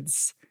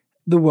is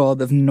the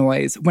world of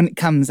noise when it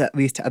comes at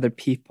least to other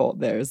people.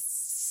 There's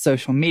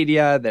social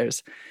media,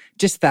 there's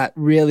just that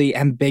really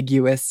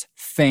ambiguous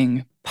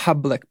thing,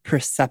 public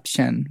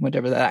perception,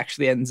 whatever that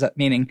actually ends up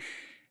meaning.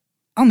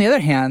 On the other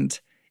hand,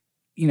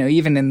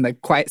 even in the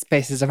quiet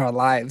spaces of our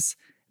lives,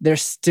 there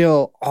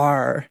still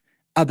are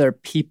other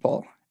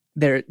people.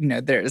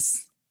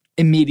 There's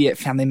immediate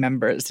family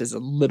members, there's a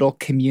little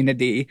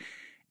community.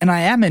 And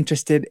I am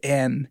interested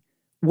in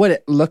what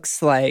it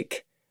looks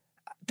like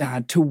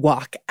to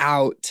walk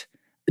out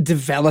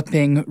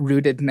developing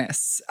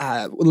rootedness,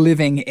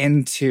 living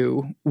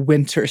into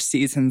winter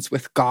seasons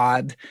with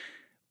God,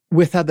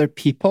 with other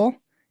people.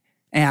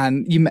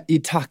 And you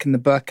talk in the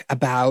book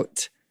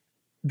about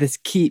this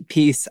key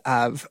piece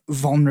of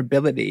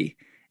vulnerability,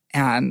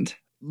 and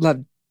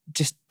love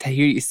just to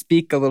hear you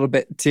speak a little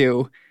bit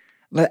to,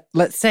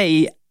 let's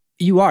say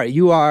you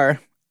are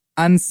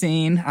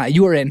unseen,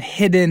 you are in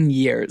hidden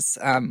years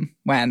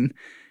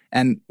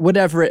and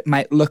whatever it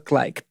might look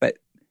like, but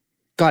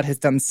God has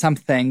done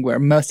something where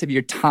most of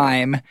your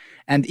time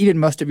and even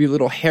most of your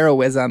little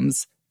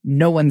heroisms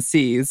no one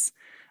sees.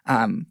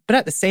 But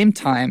at the same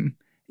time,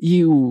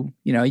 you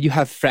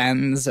have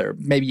friends, or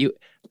maybe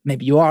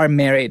you are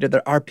married, or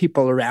there are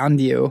people around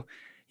you.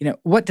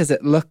 What does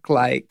it look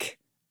like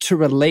to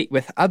relate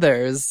with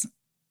others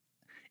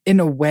in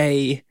a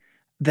way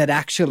that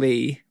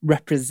actually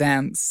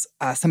represents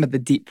some of the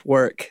deep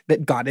work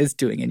that God is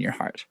doing in your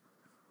heart?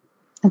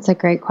 That's a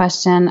great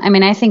question. I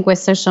mean, I think with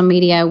social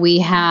media, we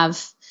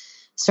have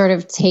sort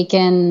of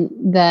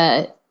taken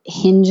the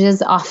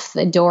hinges off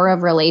the door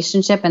of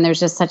relationship, and there's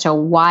just such a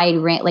wide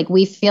range. Like,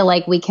 we feel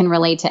like we can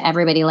relate to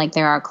everybody like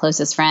they're our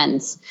closest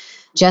friends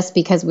just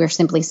because we're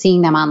simply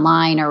seeing them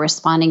online or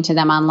responding to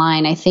them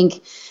online. I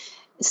think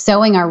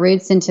sowing our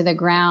roots into the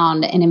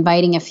ground and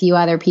inviting a few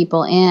other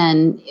people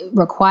in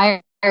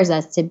requires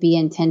us to be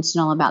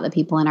intentional about the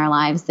people in our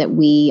lives that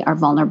we are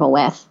vulnerable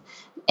with.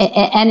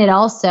 And it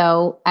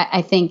also,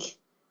 I think,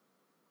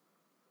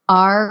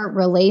 our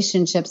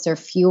relationships are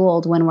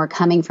fueled when we're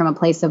coming from a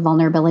place of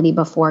vulnerability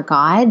before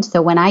God.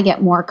 So when I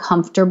get more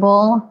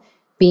comfortable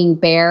being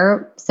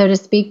bare, so to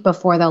speak,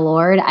 before the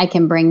Lord, I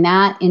can bring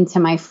that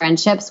into my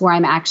friendships where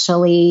I'm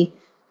actually,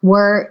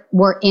 we're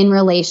in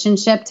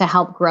relationship to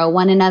help grow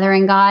one another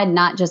in God,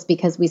 not just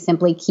because we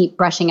simply keep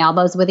brushing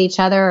elbows with each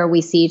other or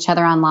we see each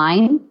other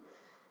online.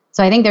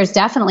 So I think there's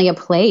definitely a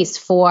place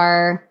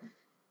for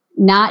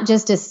not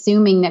just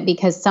assuming that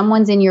because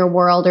someone's in your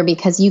world or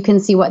because you can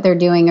see what they're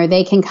doing or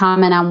they can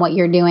comment on what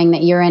you're doing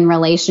that you're in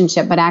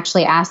relationship, but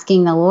actually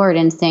asking the Lord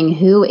and saying,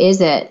 who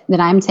is it that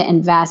I'm to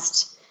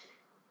invest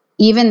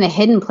even the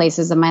hidden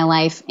places of my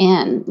life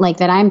in? Like,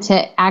 that I'm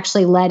to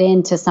actually let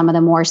into some of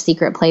the more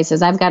secret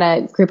places. I've got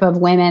a group of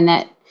women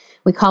that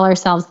we call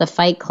ourselves the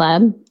Fight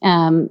Club,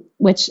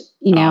 which,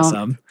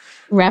 awesome.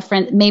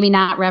 Maybe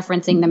not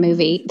referencing the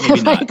movie,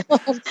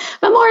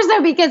 but more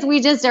so because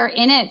we just are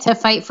in it to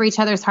fight for each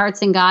other's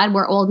hearts in God.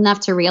 We're old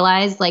enough to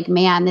realize, like,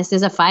 man, this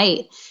is a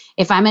fight.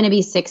 If I'm going to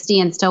be 60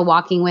 and still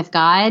walking with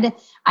God,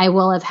 I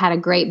will have had a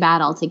great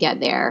battle to get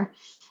there.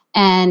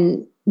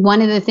 And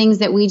one of the things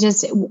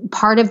that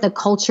part of the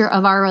culture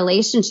of our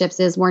relationships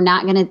is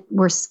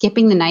we're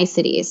skipping the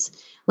niceties.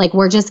 Like,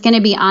 we're just going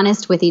to be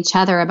honest with each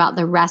other about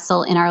the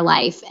wrestle in our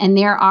life. And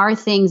there are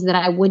things that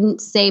I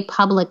wouldn't say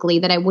publicly,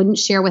 that I wouldn't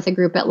share with a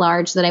group at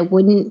large, that I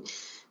wouldn't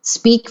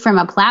speak from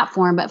a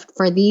platform. But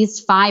for these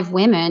 5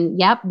 women,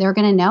 they're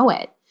going to know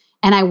it.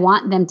 And I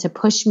want them to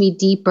push me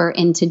deeper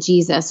into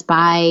Jesus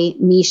by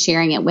me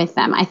sharing it with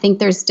them. I think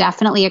there's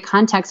definitely a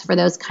context for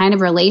those kind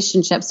of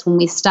relationships when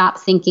we stop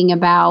thinking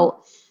about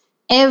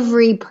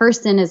every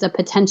person is a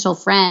potential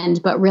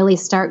friend, but really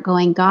start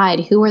going,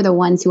 God, who are the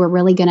ones who are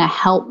really going to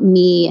help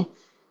me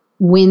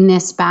win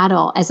this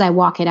battle as I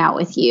walk it out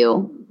with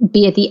you?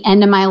 Be at the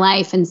end of my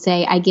life and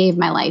say, I gave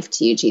my life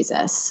to you,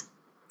 Jesus.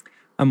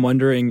 I'm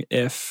wondering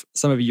if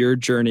some of your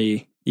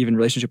journey, even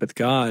relationship with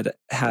God,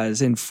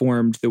 has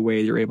informed the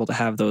way you're able to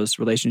have those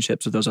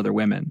relationships with those other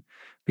women.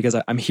 Because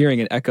I'm hearing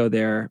an echo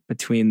there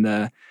between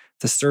the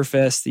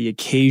surface, the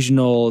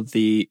occasional,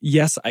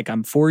 yes, like,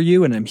 I'm for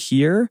you and I'm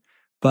here,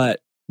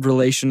 but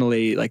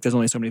relationally, like, there's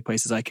only so many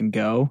places I can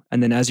go.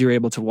 And then as you're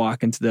able to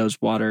walk into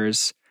those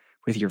waters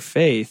with your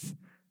faith,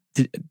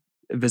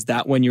 was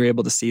that when you're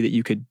able to see that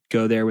you could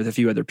go there with a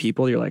few other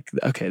people? You're like,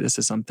 okay, this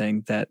is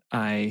something that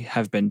I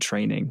have been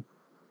training.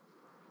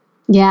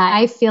 Yeah,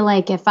 I feel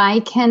like if I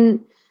can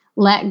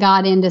let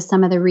God into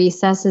some of the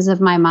recesses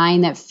of my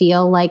mind that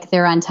feel like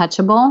they're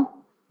untouchable,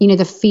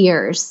 the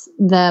fears,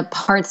 the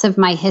parts of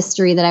my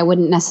history that I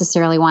wouldn't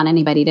necessarily want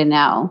anybody to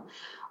know,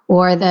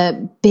 or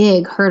the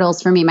big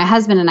hurdles for me. My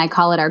husband and I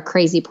call it our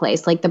crazy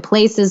place, like the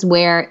places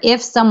where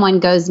if someone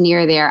goes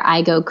near there,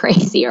 I go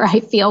crazy or I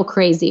feel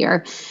crazy,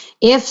 or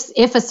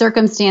if a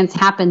circumstance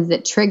happens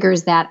that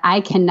triggers that, I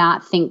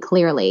cannot think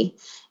clearly.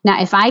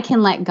 Now, if I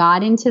can let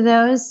God into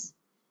those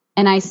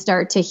and I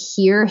start to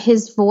hear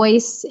his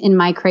voice in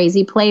my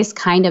crazy place,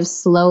 kind of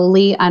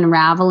slowly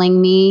unraveling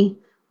me,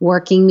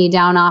 working me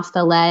down off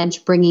the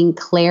ledge, bringing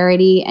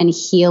clarity and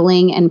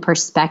healing and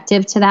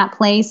perspective to that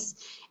place,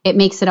 it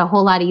makes it a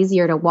whole lot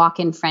easier to walk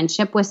in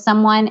friendship with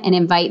someone and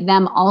invite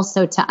them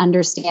also to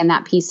understand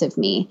that piece of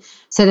me,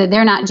 so that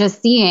they're not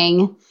just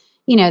seeing,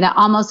 that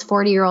almost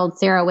 40-year-old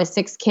Sarah with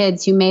 6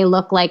 kids who may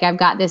look like I've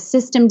got this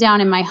system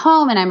down in my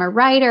home and I'm a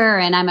writer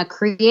and I'm a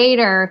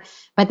creator,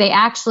 but they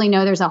actually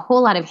know there's a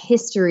whole lot of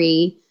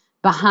history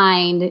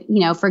behind,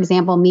 for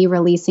example, me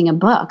releasing a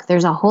book.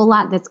 There's a whole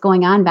lot that's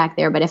going on back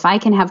there. But if I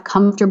can have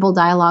comfortable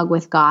dialogue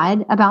with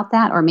God about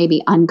that, or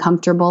maybe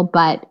uncomfortable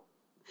but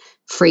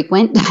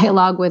frequent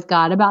dialogue with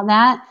God about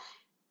that,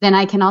 then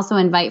I can also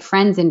invite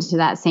friends into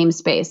that same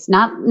space.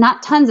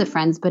 Not tons of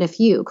friends, but a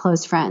few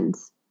close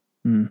friends.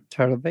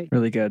 Totally.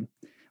 Really good.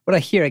 What I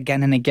hear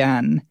again and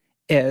again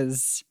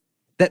is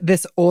that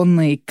this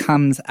only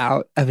comes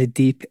out of a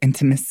deep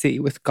intimacy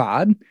with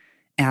God.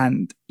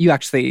 And you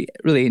actually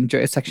really enjoy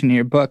a section in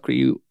your book where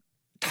you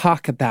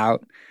talk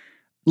about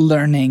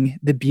learning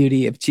the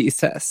beauty of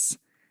Jesus.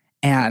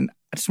 And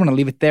I just want to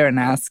leave it there and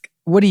ask,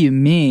 what do you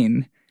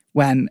mean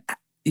when,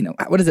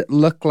 what does it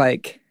look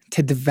like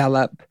to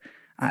develop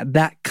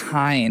that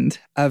kind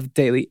of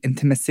daily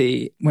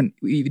intimacy when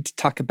we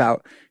talk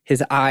about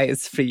his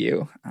eyes for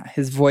you,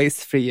 his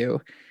voice for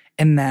you?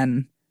 And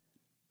then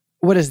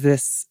what does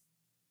this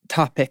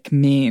topic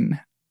mean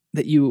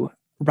that you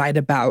write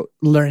about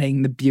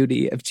learning the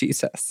beauty of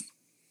Jesus?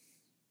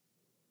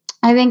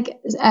 I think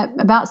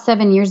about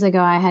 7 years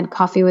ago, I had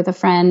coffee with a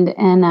friend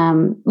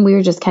and we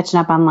were just catching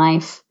up on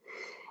life.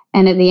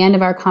 And at the end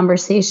of our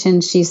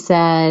conversation, she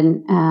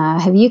said,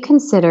 have you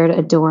considered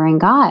adoring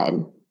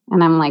God?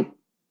 And I'm like,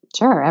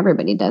 sure,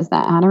 everybody does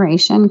that.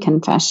 Adoration,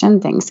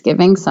 confession,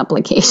 thanksgiving,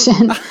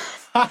 supplication.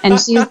 And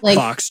she's like,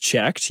 box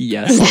checked.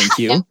 Yes, thank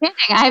you. No kidding.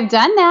 I've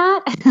done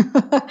that.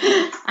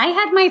 I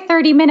had my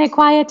 30-minute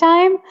quiet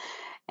time.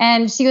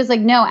 And she was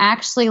like, no,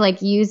 actually,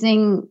 like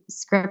using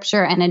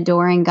scripture and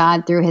adoring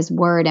God through his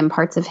word and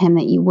parts of him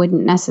that you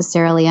wouldn't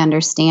necessarily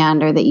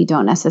understand or that you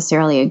don't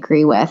necessarily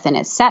agree with. And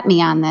it set me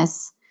on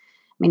this.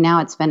 I mean, now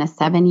it's been a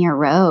 7-year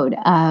road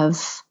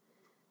of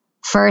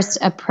first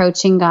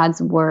approaching God's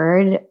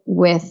word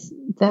with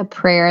the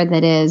prayer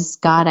that is,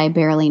 God, I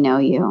barely know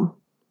you.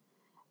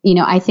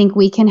 I think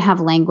we can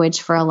have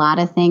language for a lot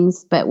of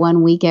things, but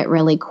when we get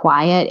really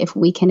quiet, if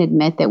we can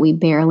admit that we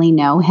barely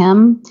know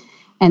him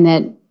and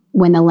that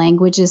when the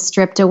language is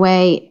stripped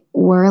away,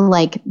 we're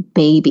like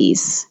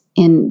babies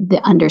in the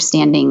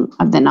understanding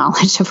of the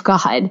knowledge of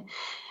God.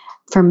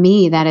 For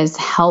me, that has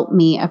helped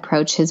me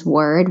approach his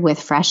word with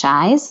fresh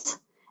eyes,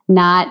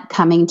 not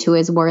coming to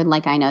his word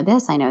like, I know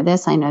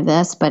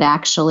this, but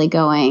actually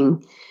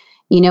going,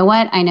 you know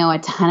what? I know a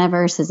ton of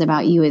verses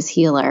about you as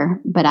healer,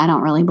 but I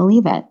don't really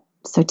believe it.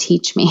 So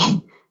teach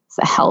me,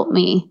 so help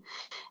me.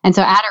 And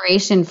so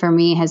adoration for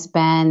me has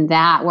been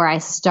that where I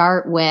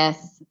start with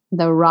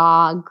the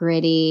raw,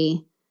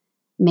 gritty,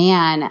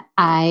 man,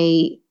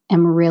 I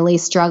am really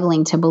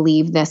struggling to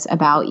believe this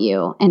about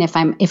you. And if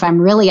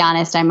I'm really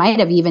honest, I might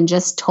have even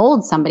just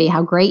told somebody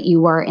how great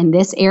you were in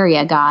this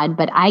area, God,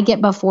 but I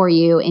get before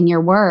you in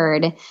your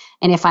word.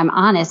 And if I'm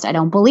honest, I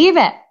don't believe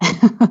it.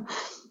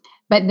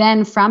 But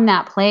then from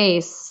that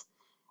place,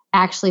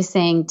 actually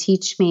saying,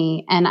 teach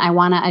me, and I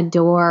want to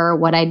adore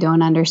what I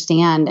don't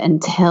understand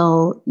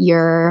until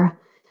your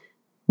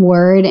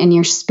word and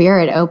your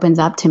spirit opens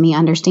up to me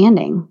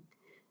understanding.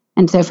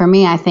 And so for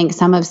me, I think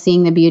some of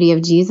seeing the beauty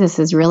of Jesus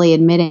is really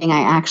admitting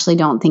I actually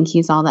don't think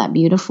he's all that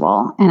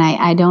beautiful. And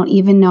I don't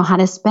even know how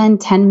to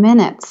spend 10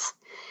 minutes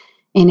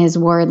in his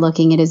word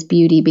looking at his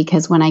beauty,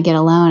 because when I get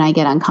alone, I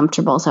get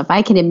uncomfortable. So if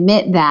I can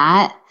admit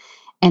that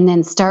and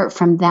then start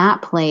from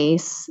that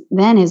place,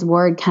 then his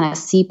word kind of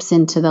seeps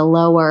into the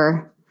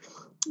lower,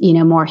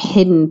 more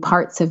hidden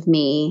parts of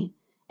me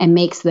and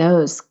makes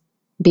those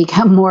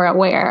become more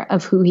aware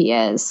of who he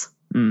is.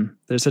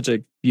 There's such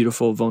a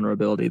beautiful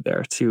vulnerability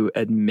there to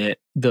admit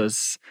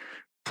those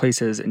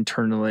places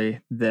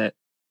internally that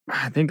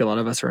I think a lot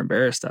of us are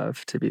embarrassed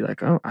of, to be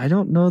like, oh, I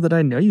don't know that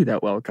I know you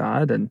that well,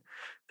 God. And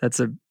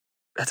I'd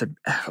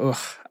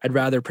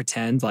rather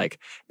pretend like,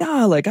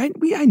 no, like I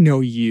know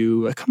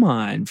you, come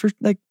on,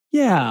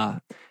 yeah.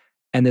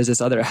 And there's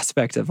this other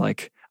aspect of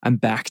like, I'm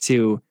back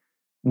to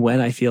when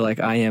I feel like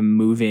I am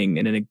moving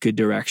in a good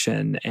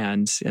direction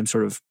and I'm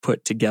sort of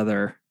put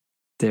together.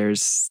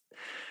 There's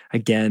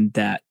again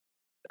that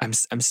I'm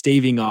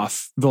staving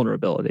off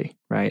vulnerability,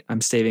 right?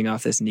 I'm staving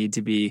off this need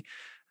to be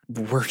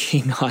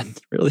working on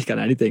really kind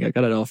of anything. I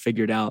got it all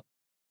figured out.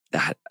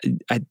 That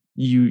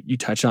you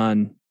touch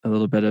on a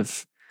little bit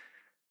of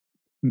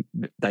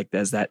like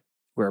there's that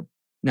where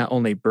not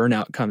only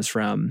burnout comes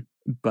from,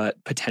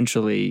 but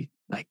potentially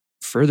like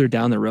further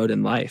down the road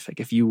in life. Like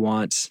if you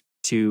want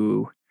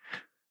to,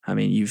 I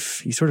mean, you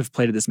sort of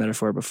played this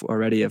metaphor before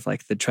already of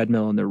like the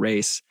treadmill and the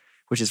race,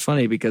 which is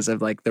funny because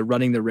of like the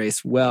running the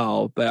race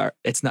well, but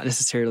it's not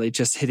necessarily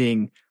just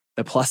hitting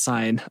the plus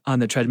sign on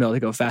the treadmill to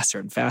go faster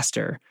and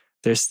faster.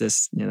 There's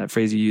this, that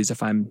phrase you use,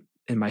 if I'm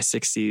in my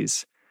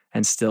 60s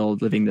and still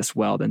living this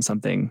well, then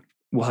something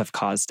will have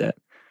caused it.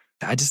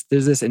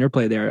 There's this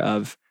interplay there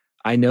of,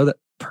 I know that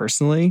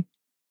personally,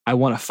 I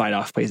want to fight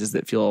off places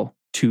that feel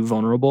too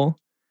vulnerable.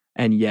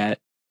 And yet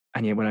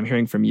what I'm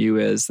hearing from you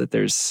is that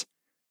there's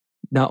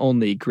not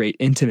only great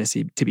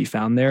intimacy to be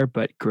found there,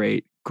 but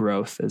great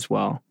growth as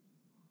well.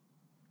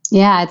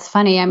 Yeah, it's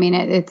funny. I mean,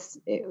 it's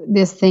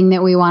this thing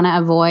that we want to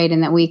avoid,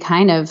 and that we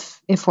kind of,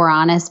 if we're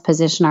honest,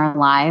 position our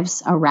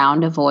lives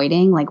around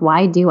avoiding. Like,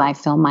 why do I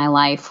fill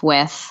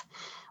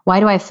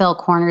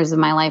corners of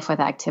my life with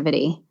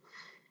activity?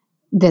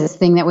 This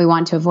thing that we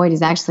want to avoid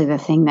is actually the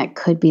thing that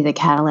could be the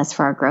catalyst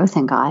for our growth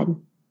in God.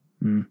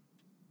 Mm.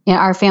 You know,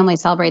 our family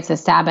celebrates the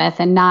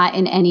Sabbath, and not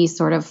in any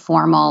sort of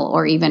formal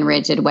or even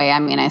rigid way. I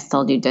mean, I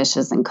still do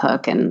dishes and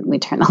cook, and we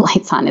turn the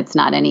lights on. It's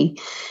not any...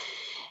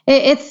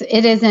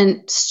 It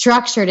isn't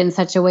structured in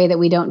such a way that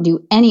we don't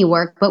do any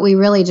work, but we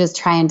really just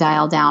try and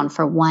dial down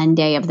for one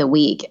day of the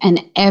week.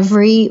 And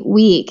every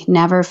week,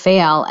 never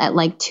fail, at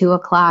like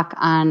 2:00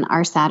 on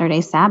our Saturday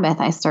Sabbath,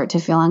 I start to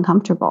feel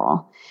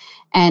uncomfortable.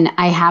 And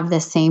I have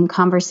the same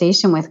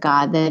conversation with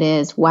God that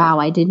is, wow,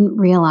 I didn't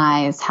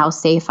realize how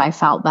safe I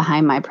felt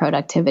behind my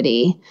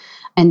productivity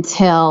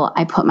until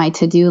I put my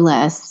to-do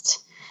list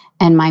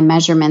and my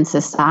measurements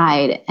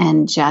aside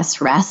and just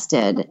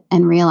rested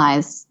and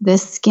realized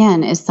this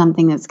skin is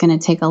something that's going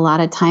to take a lot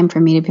of time for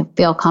me to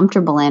feel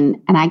comfortable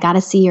in. And I got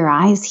to see your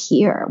eyes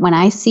here. When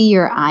I see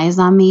your eyes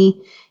on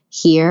me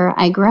here,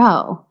 I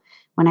grow.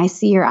 When I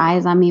see your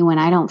eyes on me, when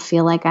I don't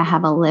feel like I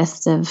have a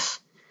list of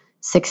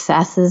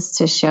successes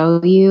to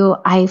show you,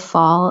 I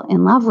fall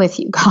in love with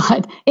you,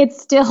 God.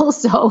 It's still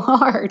so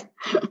hard.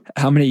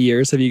 How many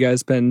years have you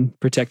guys been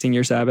protecting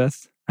your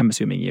Sabbath? I'm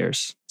assuming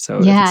years.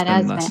 So yeah, it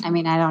has been. I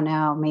mean, I don't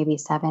know, maybe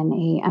 7,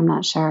 8. I'm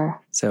not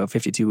sure. So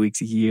 52 weeks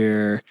a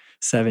year,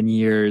 7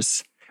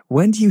 years.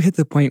 When do you hit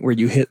the point where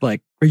you hit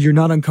like, where you're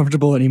not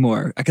uncomfortable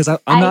anymore? Because I'm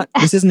not,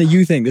 this isn't a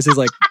you thing. This is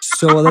like,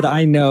 so that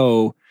I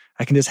know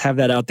I can just have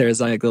that out there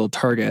as like a little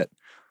target.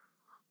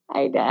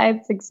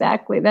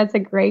 That's a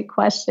great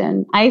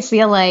question. I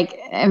feel like,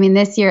 I mean,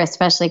 this year,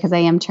 especially because I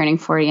am turning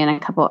 40 in a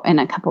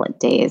couple of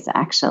days,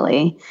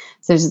 actually.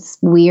 So there's this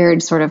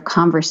weird sort of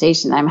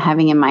conversation that I'm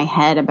having in my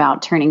head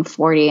about turning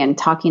 40 and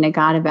talking to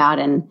God about,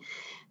 and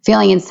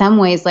feeling in some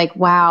ways like,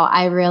 wow,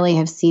 I really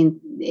have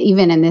seen,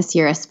 even in this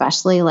year,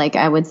 especially, like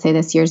I would say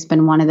this year's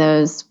been one of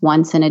those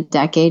once in a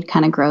decade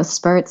kind of growth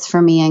spurts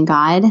for me and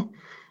God.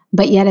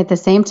 But yet at the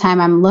same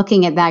time, I'm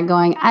looking at that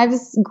going, I've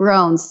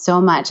grown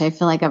so much. I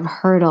feel like I've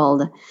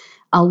hurdled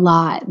a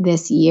lot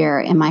this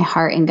year in my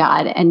heart and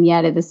God. And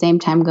yet at the same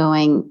time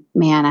going,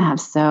 man, I have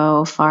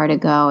so far to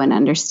go in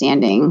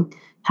understanding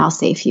how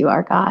safe you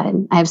are,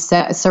 God. I have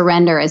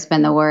surrender has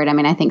been the word. I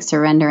mean, I think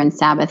surrender and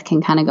Sabbath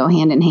can kind of go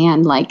hand in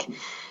hand. Like,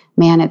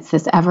 man, it's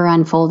this ever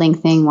unfolding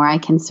thing where I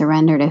can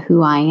surrender to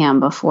who I am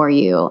before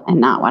you and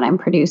not what I'm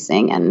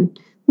producing. And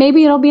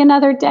maybe it'll be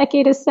another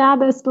decade of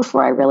Sabbath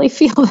before I really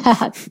feel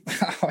that.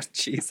 Oh,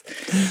 jeez.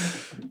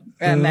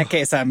 In that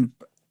case, I'm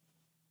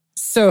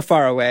so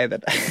far away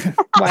that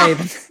why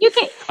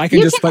I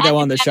can just put that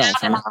on the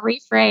shelf. And I'll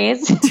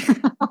rephrase.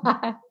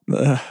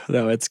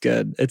 No, it's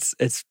good.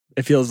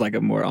 It feels like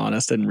a more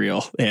honest and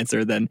real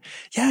answer than,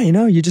 yeah,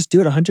 you just do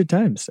it 100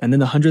 times. And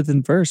then the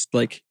 100th verse,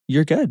 like,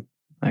 you're good.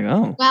 Like,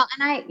 oh. Well,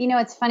 and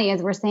it's funny,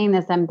 as we're saying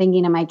this, I'm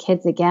thinking of my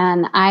kids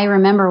again. I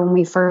remember when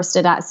we first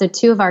adopted, so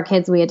 2 of our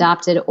kids we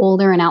adopted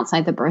older and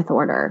outside the birth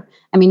order.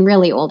 I mean,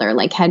 really older,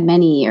 like had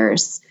many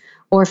years,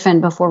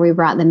 orphaned before we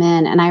brought them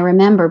in. And I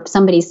remember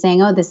somebody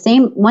saying,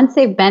 once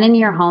they've been in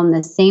your home,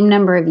 the same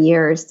number of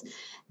years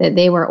that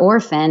they were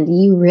orphaned,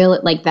 you really,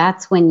 like,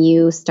 that's when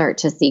you start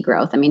to see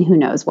growth. I mean, who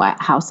knows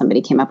how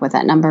somebody came up with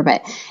that number.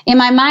 But in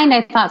my mind,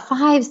 I thought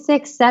 5,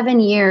 6, 7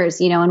 years,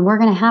 and we're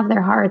going to have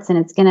their hearts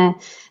and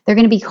they're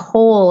going to be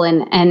whole.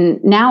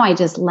 And now I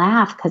just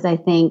laugh because I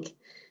think,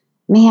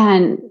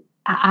 man,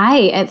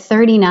 I, at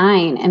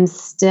 39, am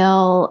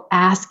still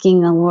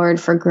asking the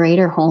Lord for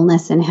greater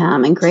wholeness in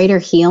him and greater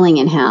healing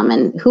in him.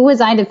 And who was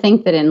I to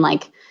think that in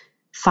like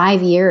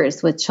 5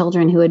 years with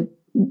children who had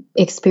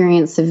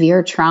experienced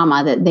severe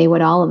trauma, that they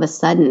would all of a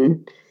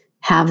sudden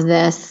have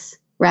this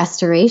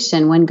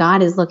restoration, when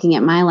God is looking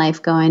at my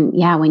life going,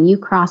 yeah, when you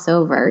cross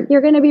over,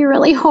 you're going to be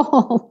really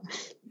whole.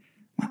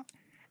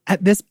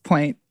 At this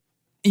point,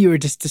 you were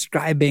just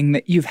describing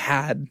that you've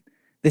had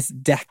this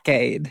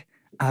decade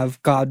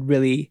of God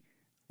really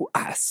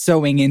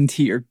sowing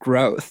into your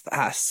growth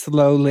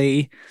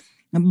slowly.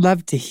 I'd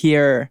love to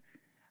hear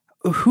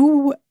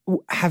who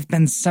have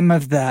been some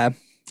of the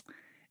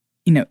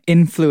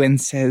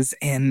influences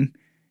and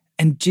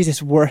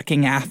Jesus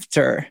working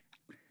after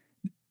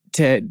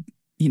to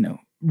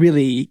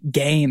really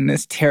gain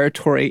this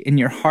territory in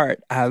your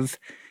heart of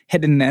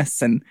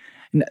hiddenness. And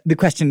the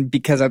question,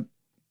 because I'm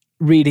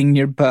reading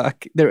your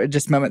book, there were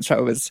just moments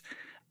where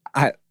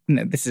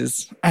this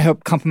is, I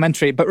hope,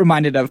 complimentary, but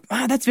reminded of,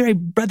 that's very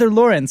Brother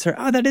Lawrence, or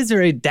that is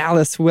very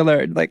Dallas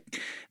Willard. Like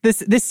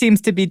this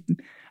seems to be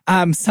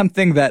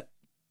something that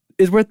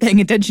is worth paying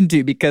attention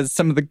to, because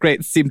some of the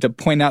greats seem to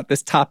point out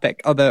this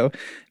topic, although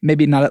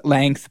maybe not at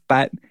length,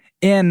 but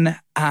in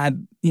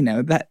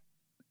that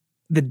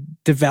the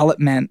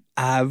development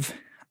of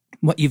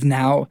what you've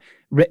now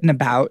written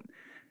about.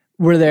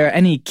 Were there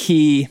any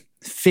key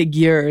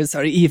figures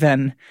or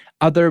even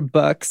other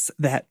books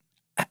that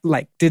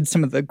did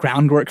some of the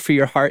groundwork for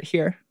your heart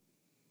here?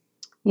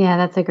 Yeah,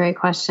 that's a great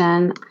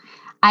question.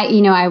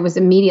 I was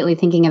immediately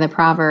thinking of the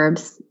proverb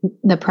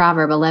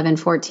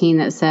 11:14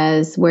 that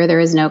says, where there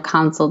is no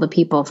counsel, the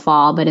people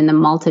fall, but in the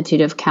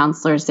multitude of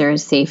counselors, there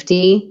is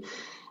safety.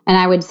 And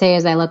I would say,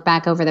 as I look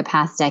back over the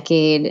past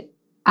decade,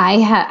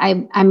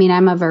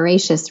 I'm a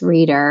voracious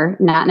reader,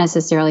 not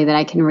necessarily that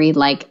I can read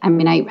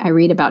I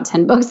read about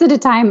 10 books at a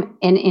time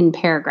in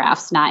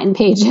paragraphs, not in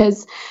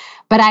pages.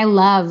 But I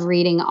love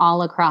reading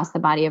all across the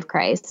body of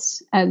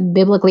Christ, a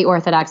biblically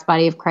orthodox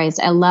body of Christ.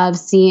 I love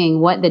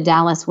seeing what the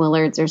Dallas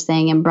Willards are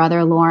saying and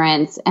Brother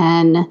Lawrence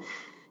and,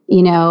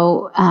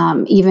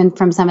 even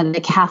from some of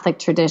the Catholic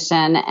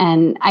tradition.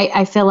 And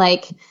I feel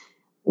like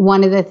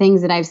one of the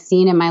things that I've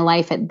seen in my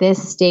life at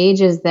this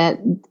stage is that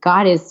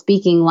God is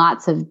speaking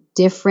lots of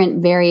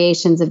different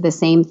variations of the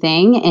same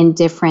thing in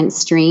different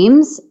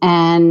streams.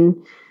 And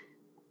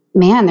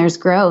man, there's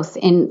growth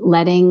in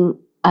letting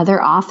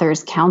other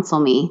authors counsel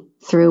me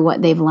through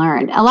what they've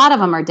learned. A lot of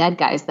them are dead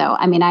guys, though.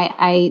 I mean,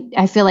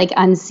 I feel like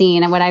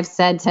Unseen, and what I've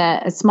said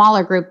to a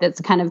smaller group that's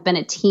kind of been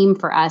a team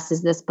for us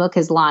as this book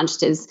has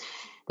launched is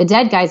the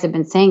dead guys have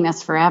been saying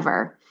this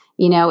forever.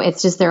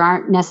 It's just there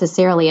aren't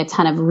necessarily a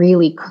ton of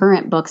really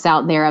current books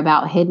out there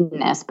about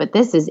hiddenness, but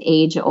this is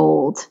age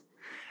old.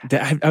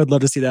 I would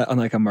love to see that on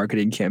like a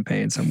marketing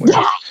campaign somewhere.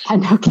 Yeah,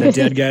 no kidding. The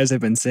dead guys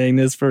have been saying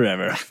this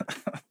forever.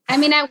 I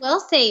mean, I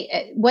will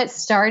say what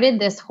started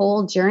this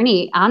whole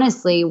journey,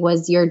 honestly,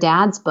 was your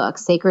dad's book,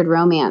 Sacred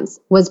Romance,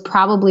 was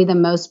probably the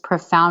most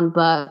profound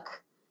book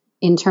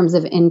in terms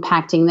of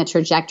impacting the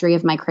trajectory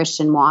of my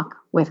Christian walk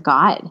with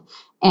God.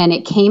 And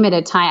it came at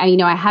a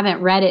time, I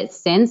haven't read it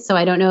since, so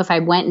I don't know if I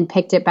went and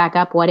picked it back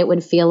up, what it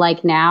would feel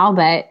like now.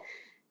 But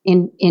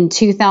in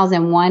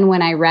 2001,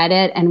 when I read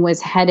it and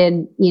was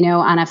headed,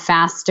 on a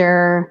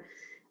faster,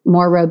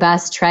 more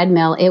robust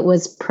treadmill, it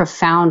was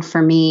profound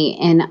for me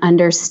in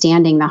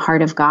understanding the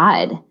heart of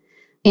God.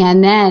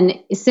 And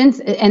then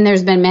and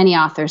there's been many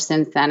authors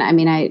since then. I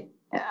mean,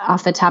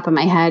 off the top of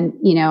my head,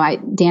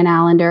 Dan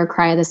Allender,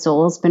 Cry of the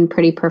Soul has been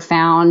pretty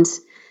profound.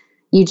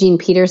 Eugene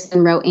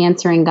Peterson wrote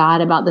Answering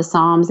God about the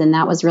Psalms, and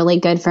that was really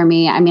good for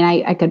me. I mean,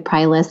 I could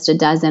probably list a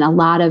dozen.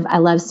 I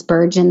love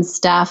Spurgeon's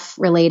stuff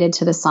related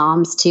to the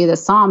Psalms too. The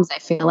Psalms, I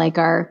feel like,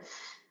 are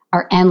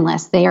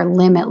endless. They are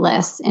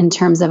limitless in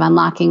terms of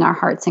unlocking our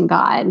hearts in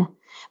God.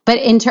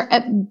 But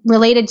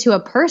related to a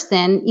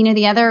person,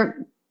 the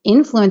other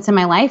influence in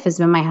my life has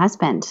been my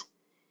husband.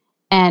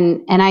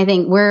 And I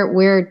think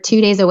we're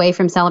 2 days away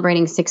from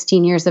celebrating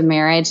 16 years of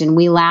marriage, and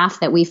we laugh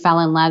that we fell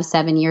in love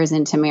 7 years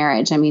into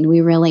marriage. I mean,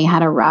 we really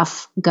had a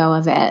rough go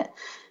of it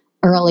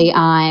early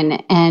on.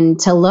 And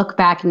to look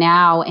back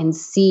now and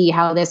see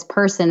how this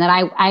person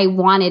that I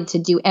wanted to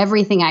do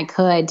everything I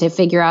could to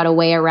figure out a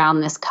way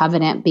around this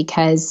covenant,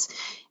 because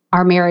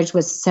our marriage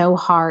was so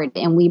hard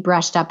and we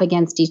brushed up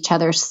against each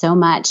other so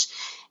much.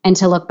 And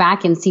to look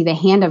back and see the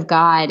hand of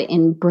God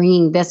in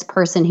bringing this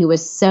person who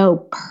was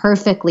so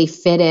perfectly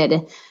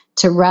fitted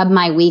to rub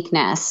my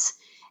weakness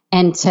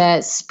and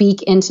to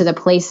speak into the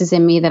places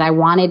in me that I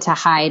wanted to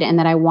hide and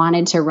that I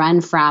wanted to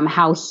run from,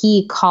 how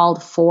he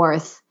called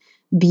forth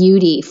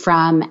beauty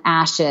from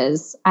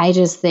ashes. I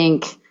just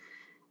think,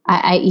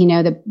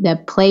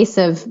 the place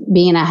of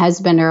being a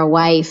husband or a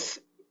wife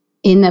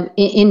in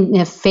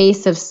the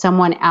face of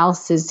someone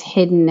else's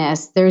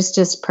hiddenness, there's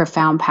just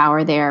profound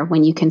power there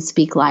when you can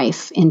speak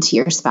life into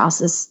your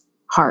spouse's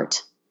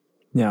heart.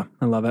 Yeah,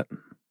 I love it.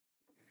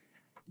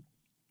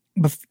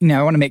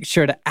 I want to make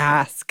sure to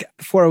ask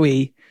before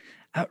we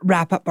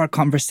wrap up our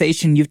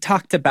conversation. You've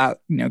talked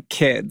about,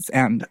 kids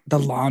and the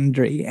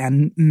laundry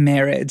and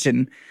marriage,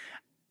 and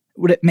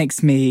what it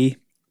makes me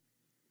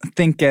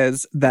think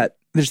is that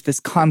there's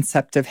this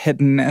concept of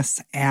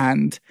hiddenness,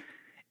 and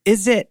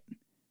is it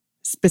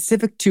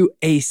specific to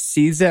a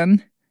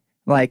season?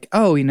 Like,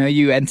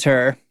 you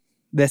enter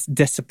this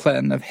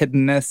discipline of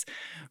hiddenness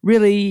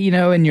really,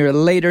 in your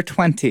later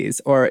 20s,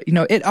 or,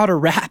 it ought to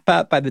wrap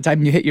up by the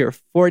time you hit your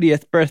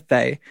 40th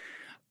birthday.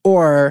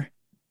 Or,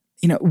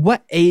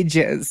 what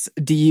ages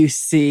do you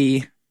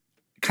see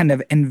kind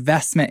of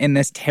investment in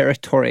this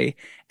territory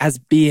as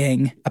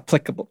being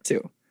applicable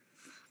to?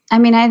 I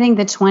mean, I think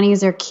the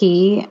 20s are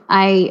key.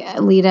 I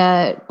lead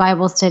a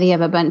Bible study of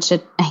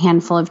a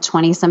handful of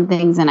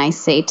 20-somethings, and I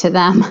say to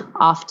them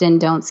often,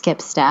 don't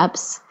skip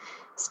steps.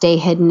 Stay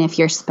hidden if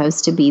you're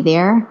supposed to be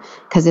there,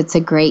 because it's a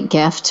great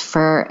gift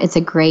it's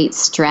a great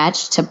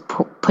stretch to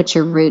put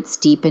your roots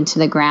deep into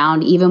the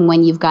ground, even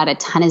when you've got a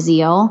ton of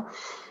zeal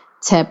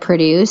to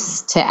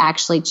produce, to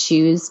actually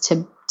choose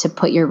to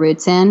put your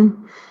roots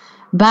in.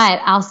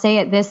 But I'll say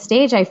at this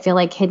stage, I feel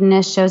like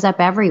hiddenness shows up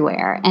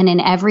everywhere. And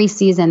in every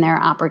season, there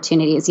are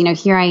opportunities.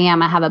 Here I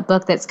am, I have a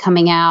book that's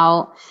coming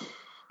out,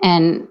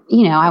 and,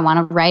 I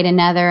want to write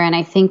another. And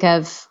I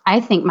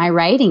think my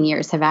writing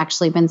years have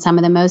actually been some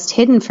of the most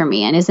hidden for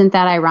me. And isn't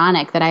that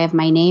ironic that I have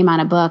my name on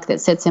a book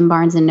that sits in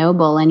Barnes &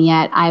 Noble? And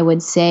yet I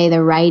would say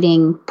the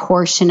writing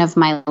portion of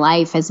my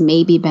life has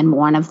maybe been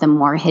one of the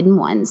more hidden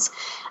ones.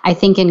 I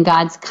think in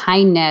God's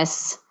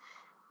kindness,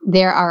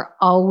 there are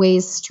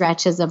always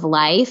stretches of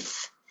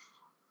life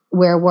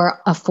where we're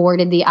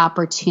afforded the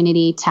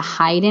opportunity to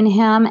hide in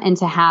him and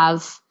to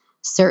have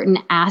certain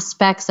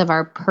aspects of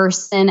our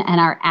person and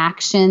our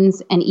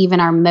actions and even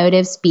our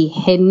motives be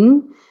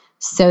hidden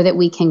so that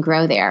we can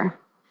grow there.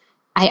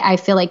 I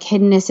feel like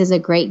hiddenness is a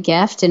great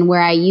gift. And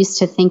where I used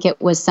to think it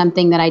was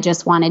something that I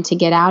just wanted to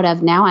get out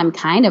of, now I'm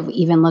kind of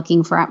even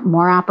looking for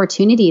more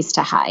opportunities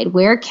to hide.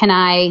 Where can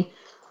I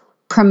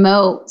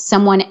promote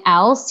someone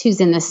else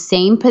who's in the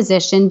same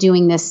position,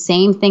 doing the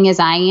same thing as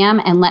I am,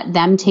 and let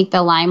them take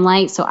the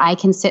limelight so I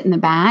can sit in the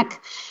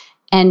back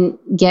and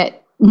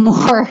get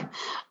more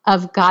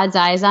of God's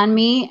eyes on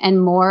me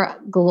and more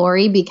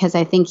glory, because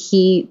I think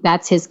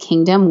that's his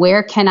kingdom.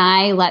 Where can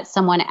I let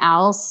someone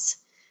else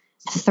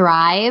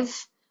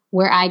thrive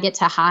where I get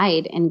to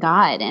hide in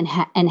God and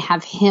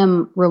have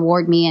him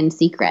reward me in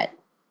secret?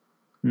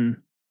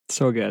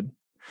 So good.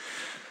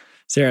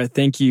 Sarah,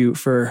 thank you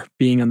for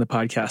being on the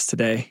podcast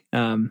today.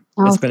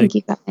 It's been thank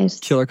you guys.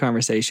 Killer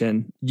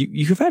conversation.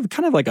 You've had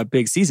kind of like a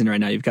big season right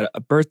now. You've got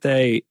a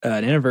birthday,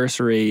 an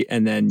anniversary,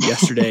 and then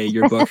yesterday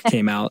your book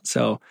came out.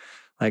 So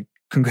like,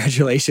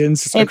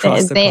 congratulations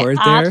across the board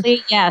there.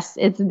 Yes,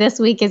 this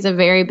week is a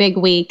very big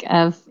week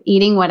of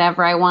eating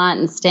whatever I want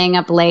and staying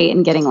up late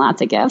and getting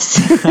lots of gifts.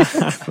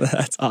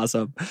 That's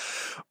awesome.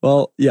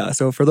 Well, yeah.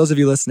 So for those of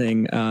you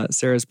listening,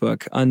 Sarah's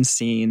book,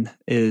 Unseen,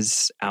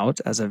 is out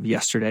as of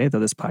yesterday, though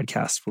this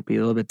podcast will be a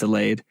little bit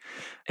delayed.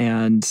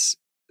 And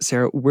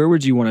Sarah, where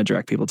would you want to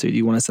direct people to? Do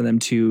you want to send them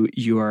to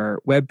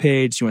your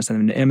webpage? Do you want to send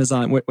them to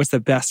Amazon? What's the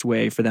best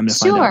way for them to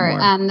find out more? Sure.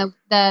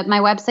 My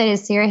website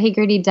is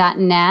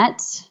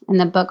sarahhagerty.net, and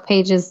the book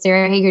page is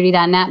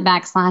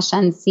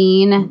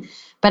sarahhagerty.net/unseen.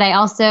 But I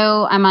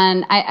also,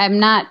 I'm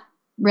not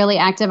really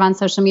active on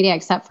social media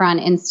except for on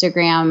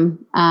Instagram,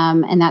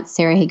 and that's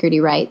Sarah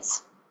Hagerty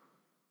Writes.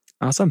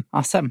 Awesome.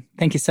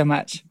 Thank you so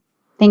much.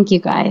 Thank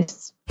you,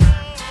 guys.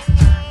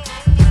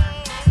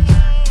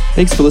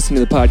 Thanks for listening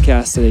to the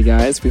podcast today,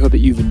 guys. We hope that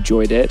you've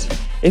enjoyed it.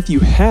 If you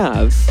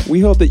have, we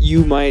hope that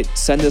you might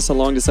send this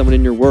along to someone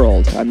in your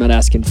world. I'm not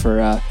asking for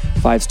a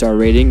 5-star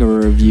rating or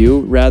a review,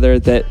 rather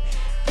that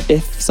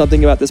if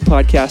something about this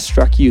podcast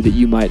struck you, that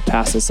you might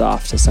pass this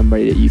off to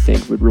somebody that you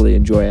think would really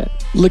enjoy it.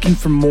 Looking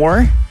for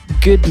more?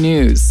 Good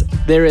news.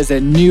 There is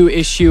a new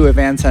issue of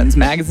Ann Sons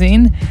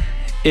Magazine.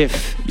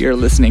 If you're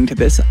listening to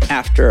this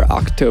after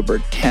October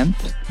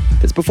 10th,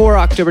 if it's before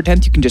October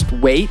 10th, you can just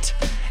wait.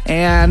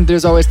 And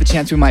there's always the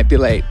chance we might be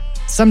late.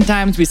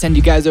 Sometimes we send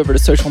you guys over to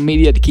social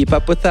media to keep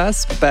up with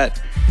us,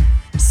 but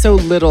so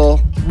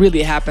little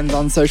really happens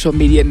on social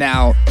media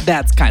now,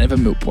 that's kind of a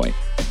moot point.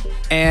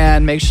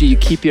 And make sure you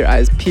keep your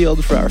eyes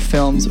peeled for our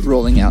films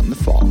rolling out in the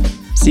fall.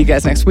 See you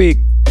guys next week.